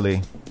you're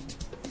really.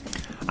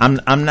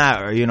 I'm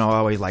not, you know,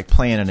 always like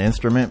playing an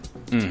instrument.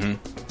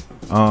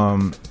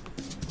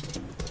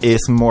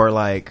 It's more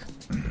like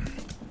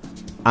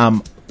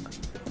I'm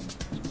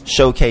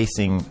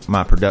showcasing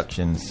my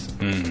productions,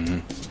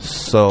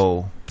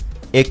 so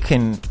it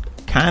can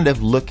kind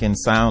of look and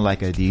sound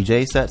like a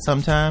DJ set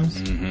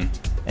sometimes.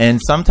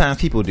 And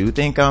sometimes people do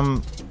think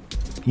I'm,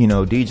 you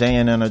know,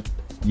 DJing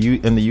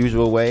in the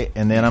usual way,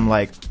 and then I'm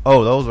like,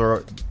 oh, those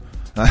are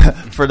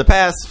for the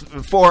past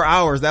 4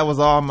 hours that was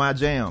all my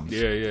jams.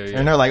 Yeah.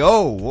 And they're like,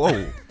 oh,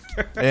 whoa.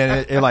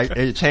 And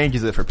it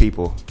changes it for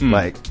people.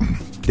 Like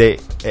they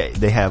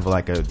have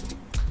like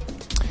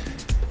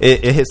it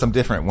hits them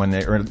different when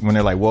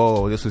they're like,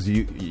 whoa, this was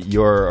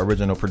your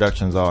original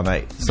productions all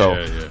night.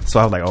 So so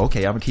I was like,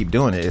 okay, I'm gonna keep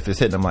doing it if it's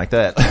hitting them like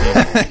that.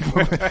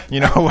 You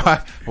know,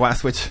 why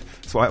switch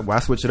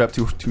it up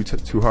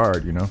too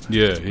hard, you know?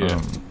 Yeah.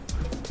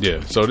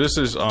 So this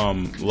is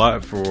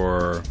live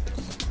for.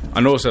 I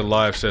noticed that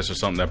live sets are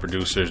something that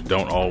producers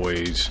don't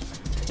always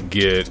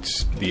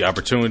get the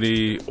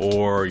opportunity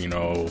or, you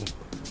know,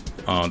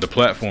 the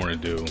platform to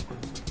do.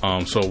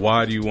 So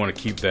why do you want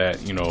to keep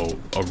that, you know,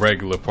 a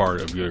regular part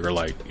of your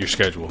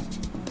schedule?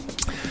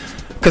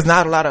 Because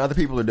not a lot of other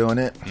people are doing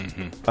it.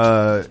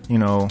 You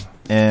know,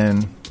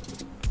 and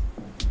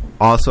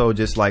also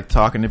just like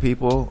talking to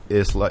people,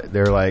 it's like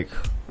they're like,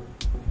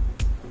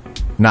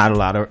 not a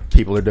lot of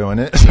people are doing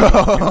it.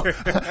 So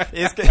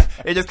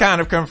it just kind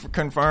of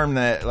confirmed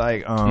that,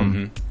 like,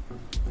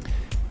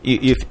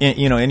 if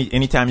you know,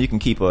 anytime you can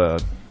keep a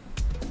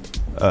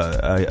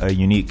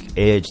unique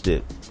edge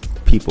that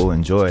people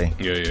enjoy,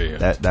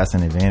 that's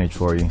an advantage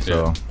for you.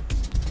 So,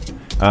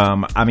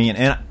 I mean,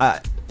 and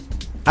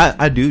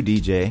I do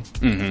DJ,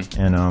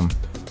 and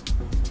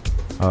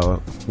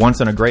once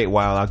in a great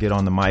while I'll get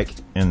on the mic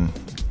and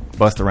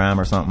bust a rhyme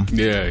or something.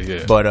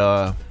 But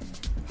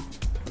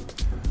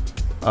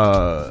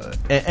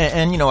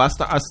and you know, I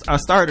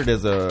started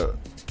as a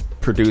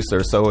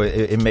producer, so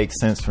it makes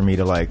sense for me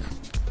to like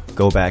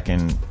go back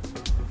and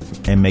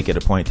make it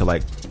a point to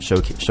like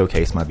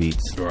showcase my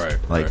beats.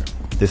 Like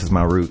this is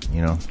my root,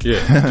 you know.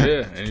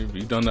 And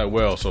you've done that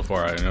well so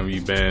far. I know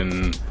you've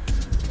been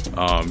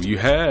you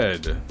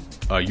had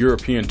a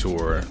European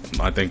tour,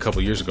 I think a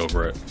couple years ago,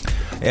 correct?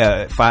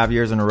 5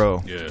 years in a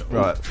row.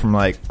 From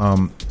like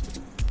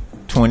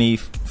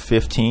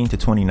 2015 to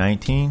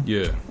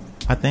 2019.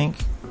 I think.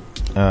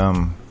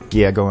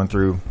 Going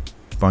through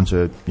a bunch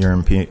of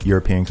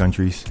European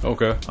countries.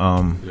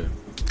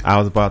 I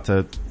was about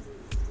to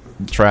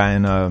try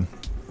and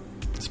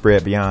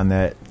spread beyond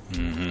that,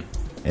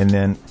 and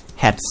then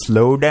had to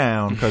slow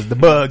down because the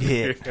bug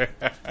hit.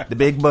 The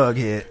big bug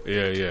hit.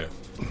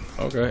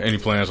 Okay. Any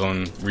plans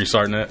on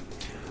restarting that?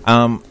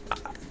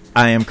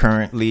 I am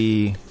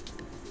currently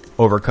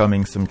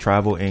overcoming some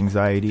travel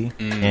anxiety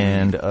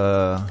and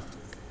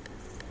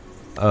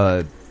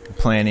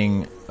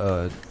planning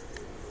a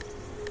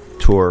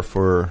tour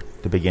for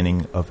the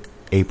beginning of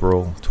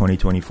April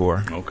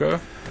 2024.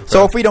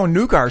 So if we don't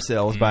nuke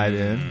ourselves by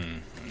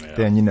then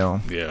you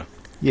know.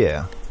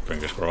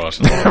 Fingers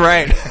crossed.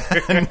 Right.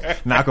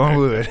 Knock on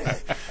wood.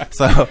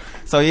 So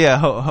yeah,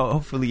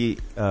 hopefully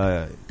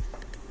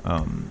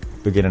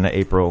beginning of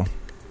April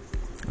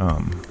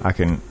I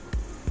can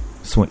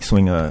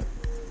swing a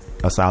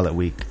solid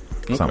week,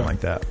 something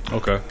like that.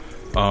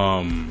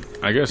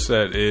 I guess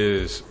that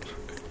is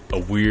a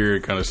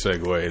weird kind of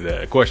segue.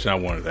 That question I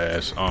wanted to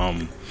ask.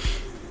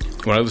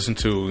 When I listen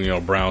to, you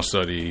know,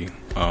 brownstudy,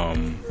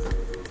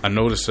 I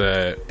noticed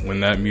that when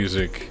that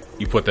music,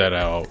 you put that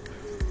out,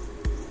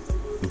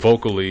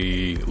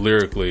 vocally,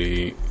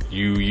 lyrically,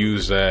 you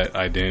use that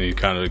identity to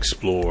kind of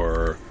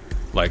explore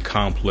like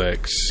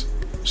complex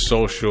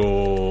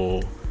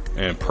social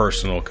and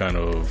personal kind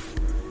of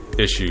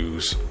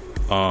issues.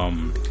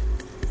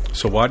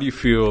 So why do you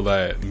feel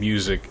that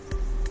music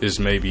is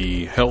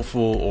maybe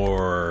helpful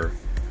or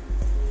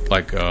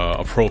like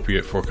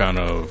appropriate for kind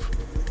of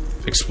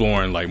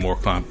exploring like more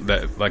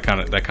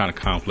that kind of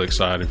complex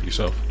side of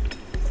yourself?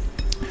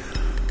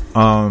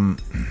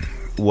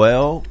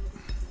 Well,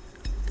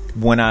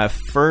 when I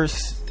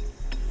first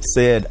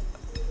said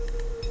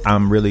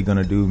I'm really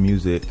gonna do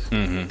music,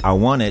 I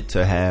wanted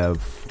to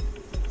have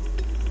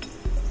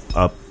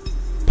a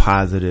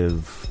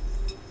positive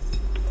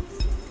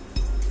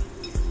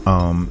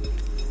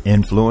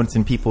influence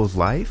in people's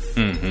life.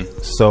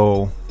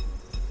 So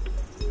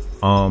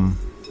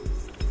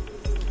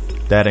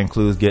that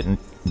includes getting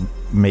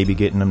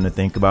them to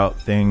think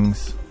about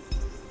things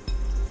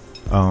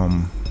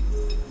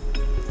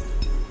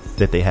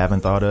that they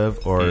haven't thought of,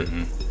 or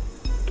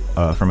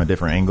from a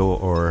different angle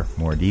or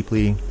more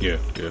deeply.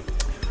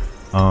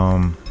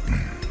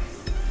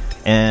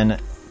 And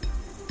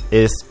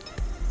it's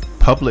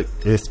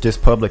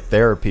just public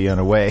therapy in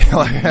a way.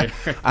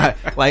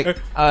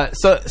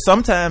 So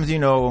sometimes, you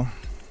know,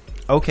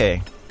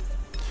 okay,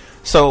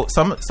 So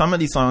some of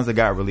these songs that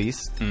got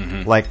released,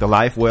 like the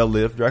Life Well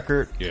Lived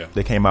record,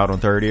 that came out on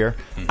Third Ear.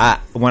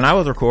 When I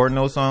was recording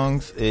those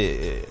songs,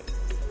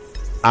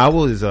 I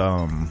was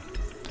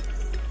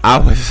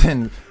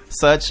in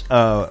such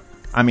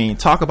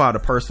talk about a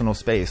personal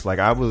space. Like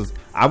I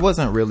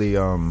wasn't really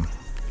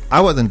I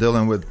wasn't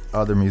dealing with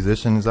other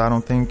musicians, I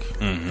don't think,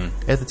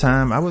 at the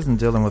time. I wasn't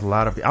dealing with a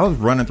lot of people. I was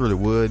running through the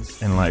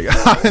woods and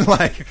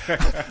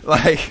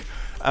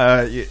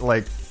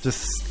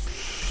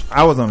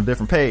I was on a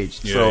different page.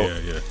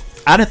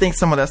 I didn't think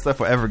some of that stuff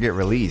would ever get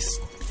released.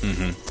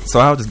 So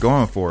I was just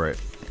going for it.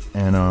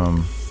 And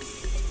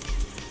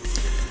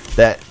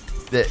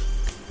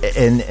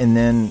and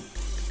then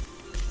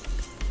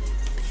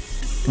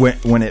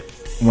when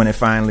it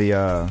finally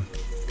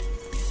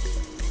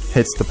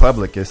hits the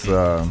public, it's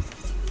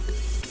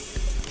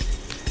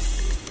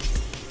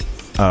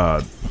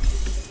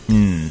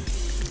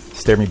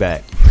Stare Me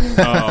Back.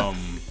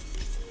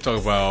 Talk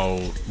about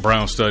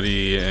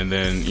brownstudy, and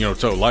then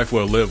Life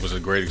Well Lived was a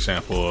great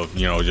example of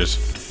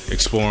just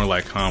exploring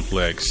like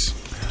complex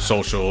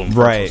social and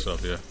personal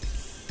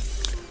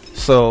stuff.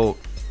 So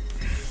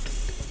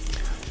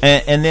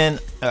and then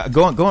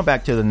going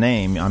back to the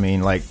name, I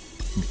mean, like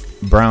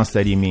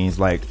brownstudy means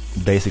like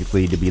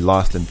basically to be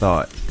lost in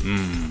thought.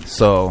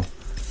 So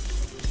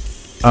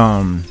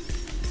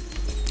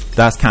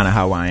that's kind of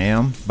how I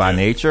am by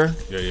nature.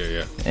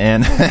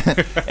 And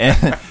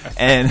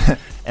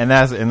and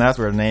that's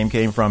where the name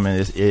came from,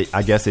 and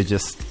I guess it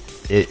just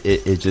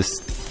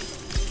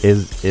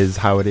is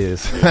how it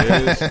is.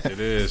 It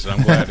is.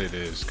 I'm glad it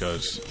is,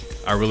 because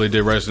I really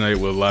did resonate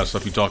with a lot of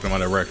stuff you talking about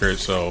that record.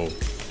 So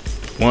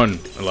one,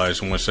 I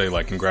just want to say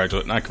not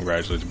congratulate,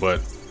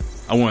 but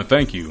I want to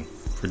thank you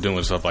for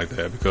doing stuff like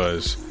that,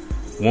 because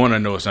one, I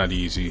know it's not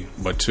easy,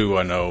 but two,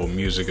 I know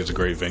music is a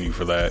great venue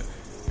for that,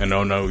 and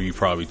I know you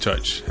probably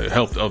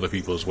helped other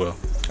people as well.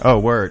 Oh,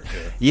 word.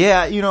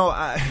 Yeah,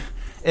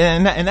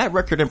 and that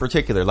record in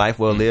particular, Life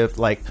Well Lived,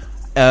 like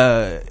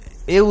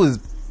it was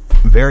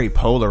very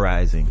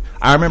polarizing.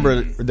 I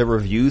remember the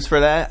reviews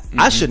for that.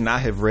 I should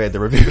not have read the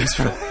reviews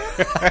for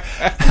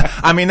that.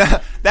 I mean,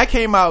 that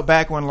came out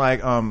back when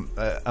like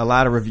a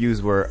lot of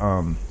reviews were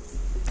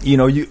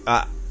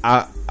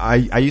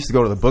I used to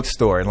go to the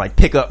bookstore and like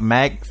pick up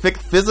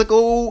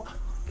physical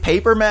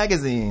paper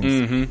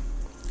magazines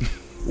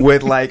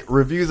with like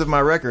reviews of my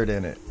record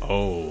in it.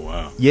 Oh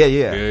wow.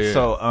 Yeah.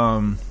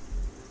 So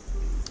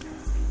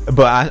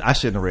but I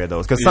shouldn't have read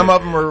those, because some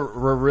of them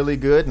were really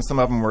good, and some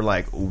of them were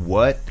like,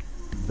 what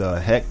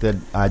the heck did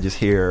I just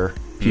hear?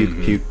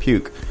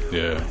 Puke.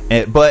 Yeah.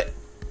 But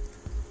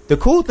the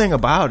cool thing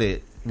about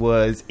it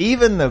was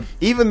even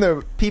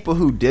the people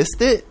who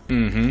dissed it,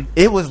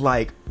 it was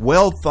like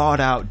well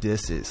thought out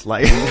disses.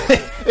 Like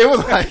it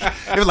was like,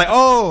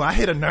 oh, I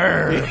hit a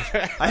nerve.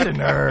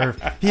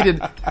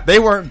 They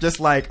weren't just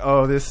like,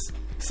 oh, this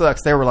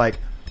sucks. They were like,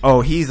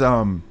 oh, he's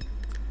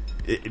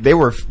they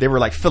were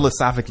like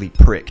philosophically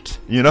pricked,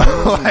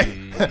 like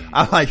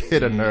I like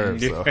hit a nerve.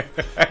 So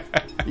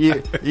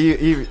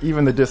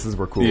even the disses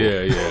were cool.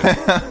 It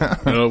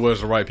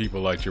was the right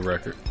people liked your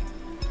record,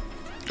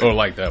 or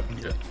like that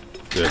one.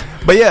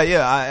 But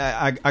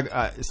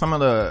I some of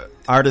the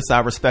artists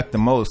I respect the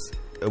most,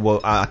 well,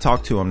 I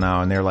talk to them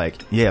now, and they're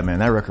like, yeah, man,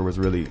 that record was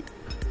really,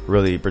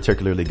 really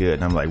particularly good.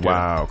 And I'm like,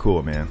 wow,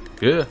 cool, man.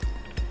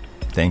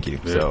 Thank you.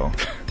 So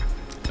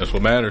that's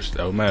what matters.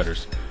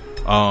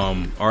 All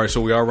right, so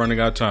we are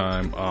running out of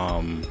time.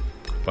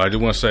 But I do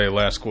want to say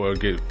last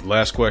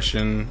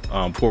question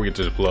before we get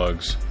to the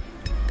plugs.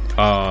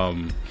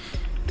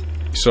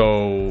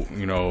 So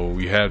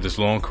you have this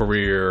long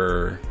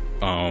career,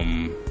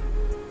 and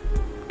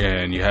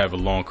you have a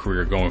long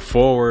career going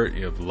forward.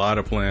 You have a lot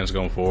of plans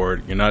going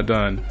forward. You're not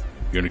done.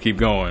 You're gonna keep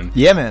going.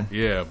 Yeah, man.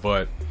 Yeah,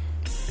 but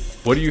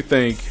what do you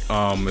think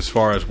as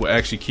far as what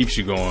actually keeps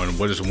you going?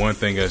 What is one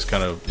thing that's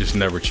kind of just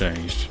never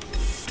changed?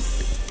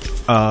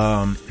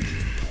 I'm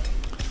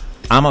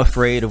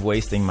afraid of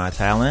wasting my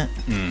talent.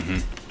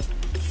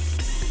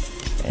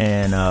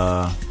 And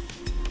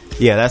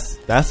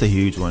that's a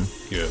huge one.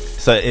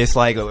 So it's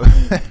like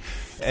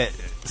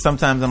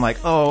sometimes I'm like,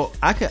 oh,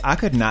 I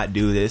could not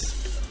do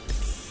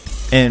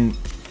this, and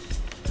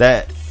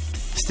that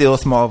still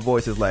small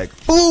voice is like,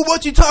 fool,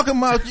 what you talking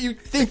about? You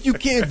think you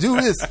can't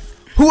do this?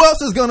 Who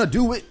else is gonna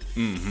do it?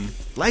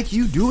 Like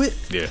you do it?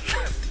 Yeah.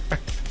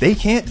 They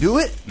can't do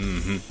it?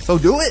 So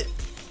do it.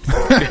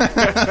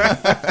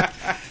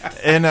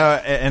 And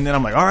then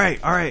I'm like, all right,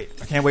 I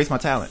can't waste my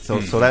talent. So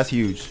that's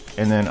huge.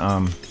 And then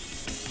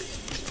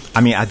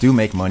I do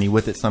make money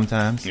with it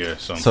sometimes. Yeah.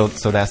 So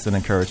that's an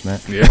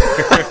encouragement. Yeah.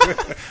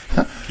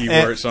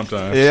 Keyword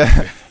sometimes.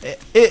 Yeah.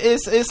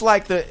 It's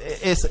like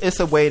it's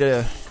a way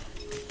to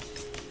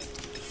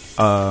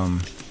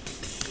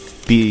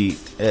be.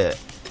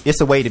 It's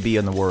a way to be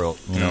in the world.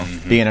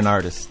 Being an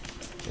artist.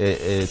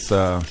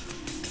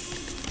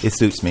 It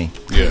suits me.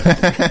 Yeah.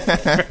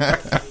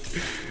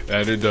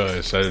 That it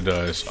does.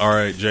 All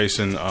right,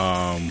 Jason.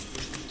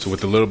 So with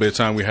the little bit of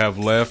time we have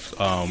left,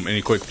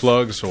 any quick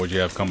plugs or what you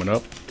have coming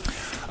up?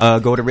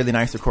 Go to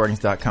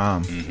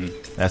reallynicerecordings.com.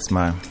 That's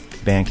my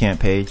Bandcamp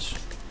page.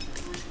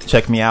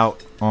 Check me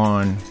out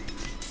on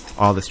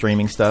all the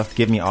streaming stuff.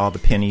 Give me all the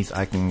pennies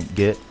I can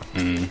get.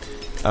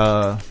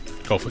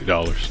 Hopefully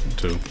dollars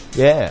too.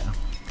 Yeah.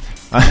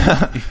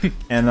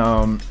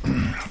 And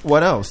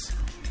what else?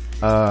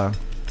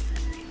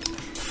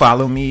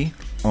 Follow me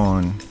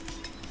on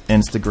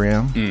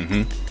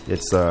Instagram.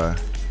 It's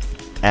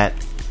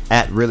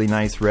at Really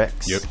Nice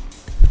Rex. Yep.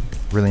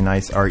 Really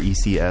Nice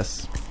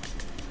RECS.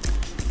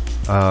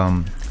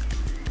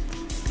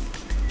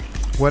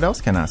 What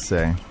else can I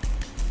say?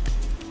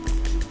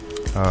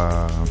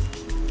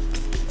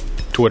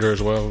 Twitter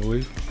as well, I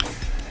believe.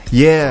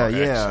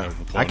 Yeah.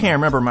 I can't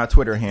remember my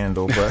Twitter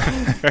handle, but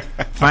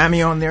find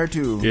me on there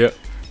too. Yep,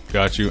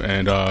 got you.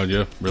 And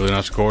Really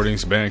Nice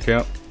Recordings,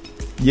 Bandcamp.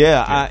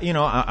 Yeah,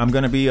 I'm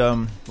gonna be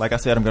like I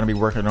said, I'm gonna be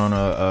working on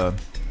a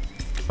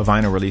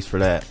vinyl release for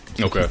that.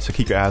 Okay. So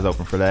keep your eyes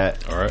open for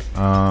that. All right.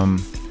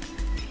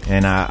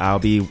 And I'll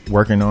be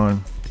working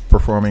on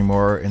performing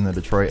more in the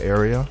Detroit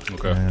area.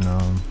 Okay.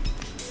 And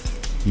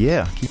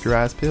keep your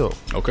eyes peeled.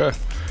 Okay.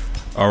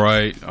 All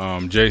right,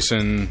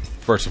 Jason.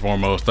 First and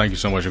foremost, thank you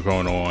so much for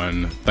going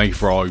on. Thank you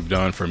for all you've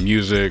done for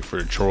music, for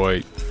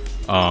Detroit.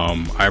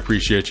 I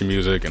appreciate your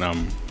music, and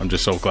I'm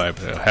just so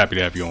happy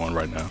to have you on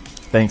right now.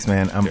 Thanks,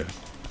 man. I'm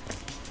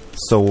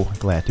so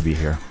glad to be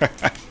here.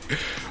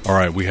 All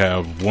right, we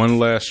have one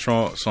last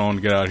song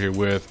to get out here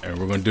with, and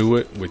we're going to do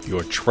it with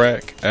your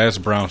track as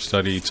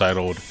brownstudy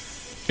titled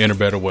 "In a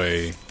Better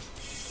Way."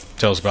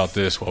 Tell us about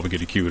this while we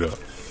get it queued up.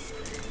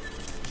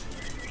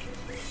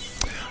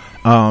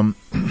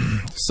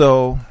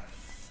 So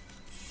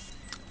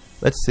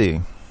let's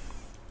see.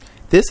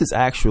 This is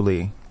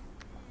actually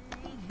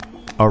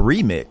a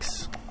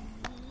remix,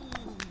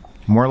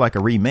 more like a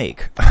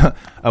remake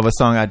of a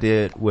song I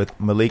did with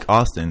Malik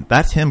Austin.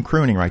 That's him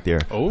crooning right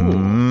there.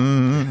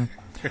 Oh,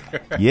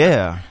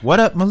 yeah. What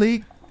up,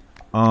 Malik?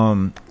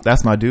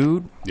 That's my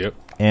dude. Yep.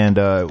 And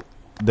the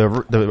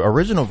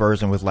original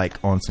version was like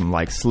on some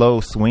like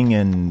slow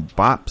swinging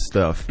bop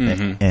stuff,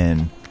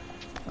 and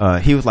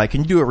he was like,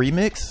 "Can you do a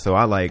remix?" So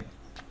I like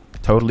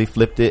totally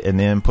flipped it and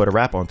then put a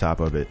rap on top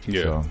of it.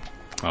 Yeah. So,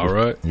 all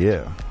right.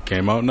 Yeah.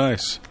 Came out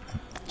nice.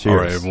 Cheers. All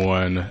right,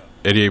 everyone.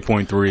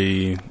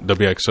 88.3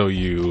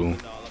 WXOU,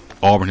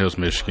 Auburn Hills,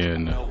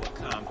 Michigan.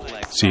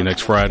 See you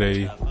next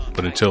Friday.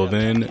 But until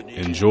then,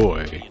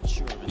 enjoy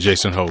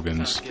Jason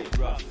Hogans,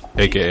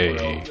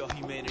 a.k.a.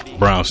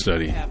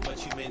 Brownstudy,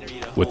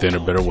 within a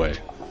better way.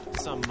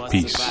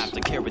 Peace. To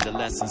carry the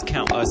lessons,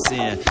 count us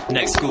in.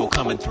 Next school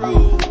coming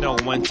through. Know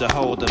when to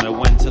hold them and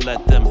when to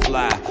let them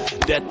fly.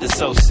 Death is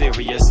so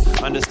serious.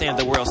 Understand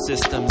the world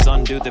systems.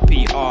 Undo the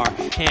PR.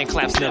 Hand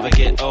claps never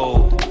get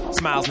old.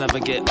 Smiles never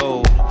get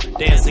old.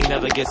 Dancing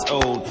never gets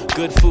old.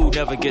 Good food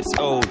never gets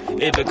old.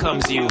 It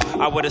becomes you.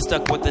 I would have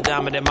stuck with the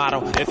dominant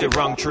model if it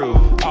rung true.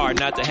 Hard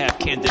not to have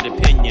candid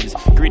opinions.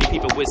 Greedy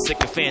people with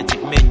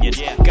sycophantic minions.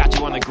 Got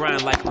you on the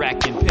grind like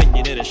rack and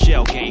pinion in a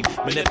shell game.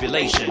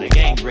 Manipulation, a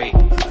gang rape.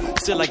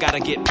 Still I gotta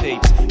get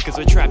picked, cause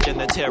we're trapped in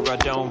the terror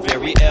dome,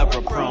 very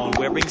error prone.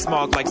 Wearing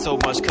smog like so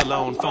much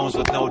cologne, phones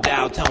with no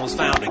dial tones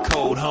found in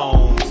cold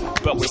homes.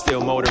 But we're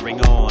still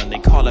motoring on, they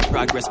call it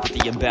progress but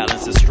the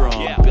imbalance is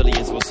strong.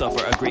 Billions will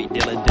suffer a great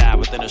deal and die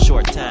within a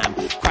short time.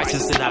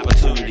 Crisis and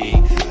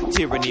opportunity,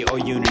 tyranny or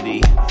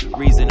unity,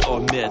 reason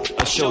or myth,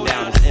 a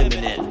showdown is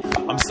imminent.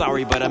 I'm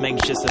sorry but I'm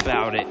anxious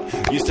about it,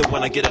 used to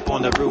when I get up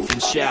on the roof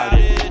and shout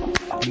it.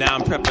 Now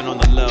I'm prepping on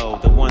the low.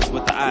 The ones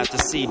with the eyes to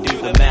see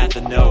do the math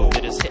and know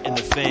that it's hitting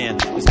the fan,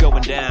 it's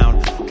going down.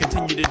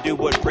 Continue to do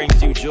what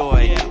brings you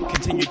joy.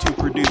 Continue to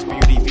produce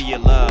beauty via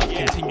love.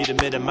 Continue to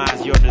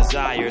minimize your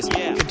desires.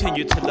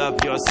 Continue to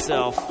love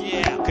yourself.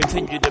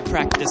 Continue to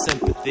practice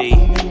empathy.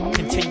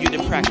 Continue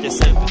to practice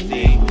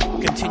empathy.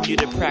 Continue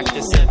to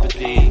practice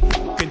empathy.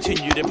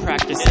 Continue to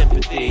practice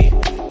empathy.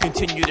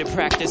 Continue to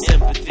practice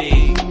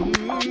empathy.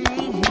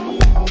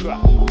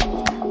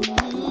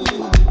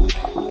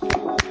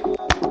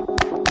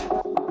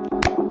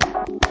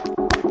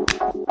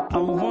 I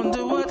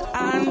wonder what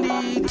I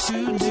need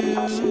to do.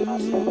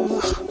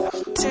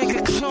 Take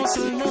a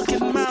closer look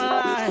at my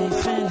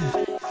life and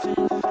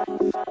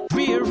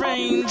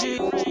rearrange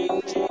it.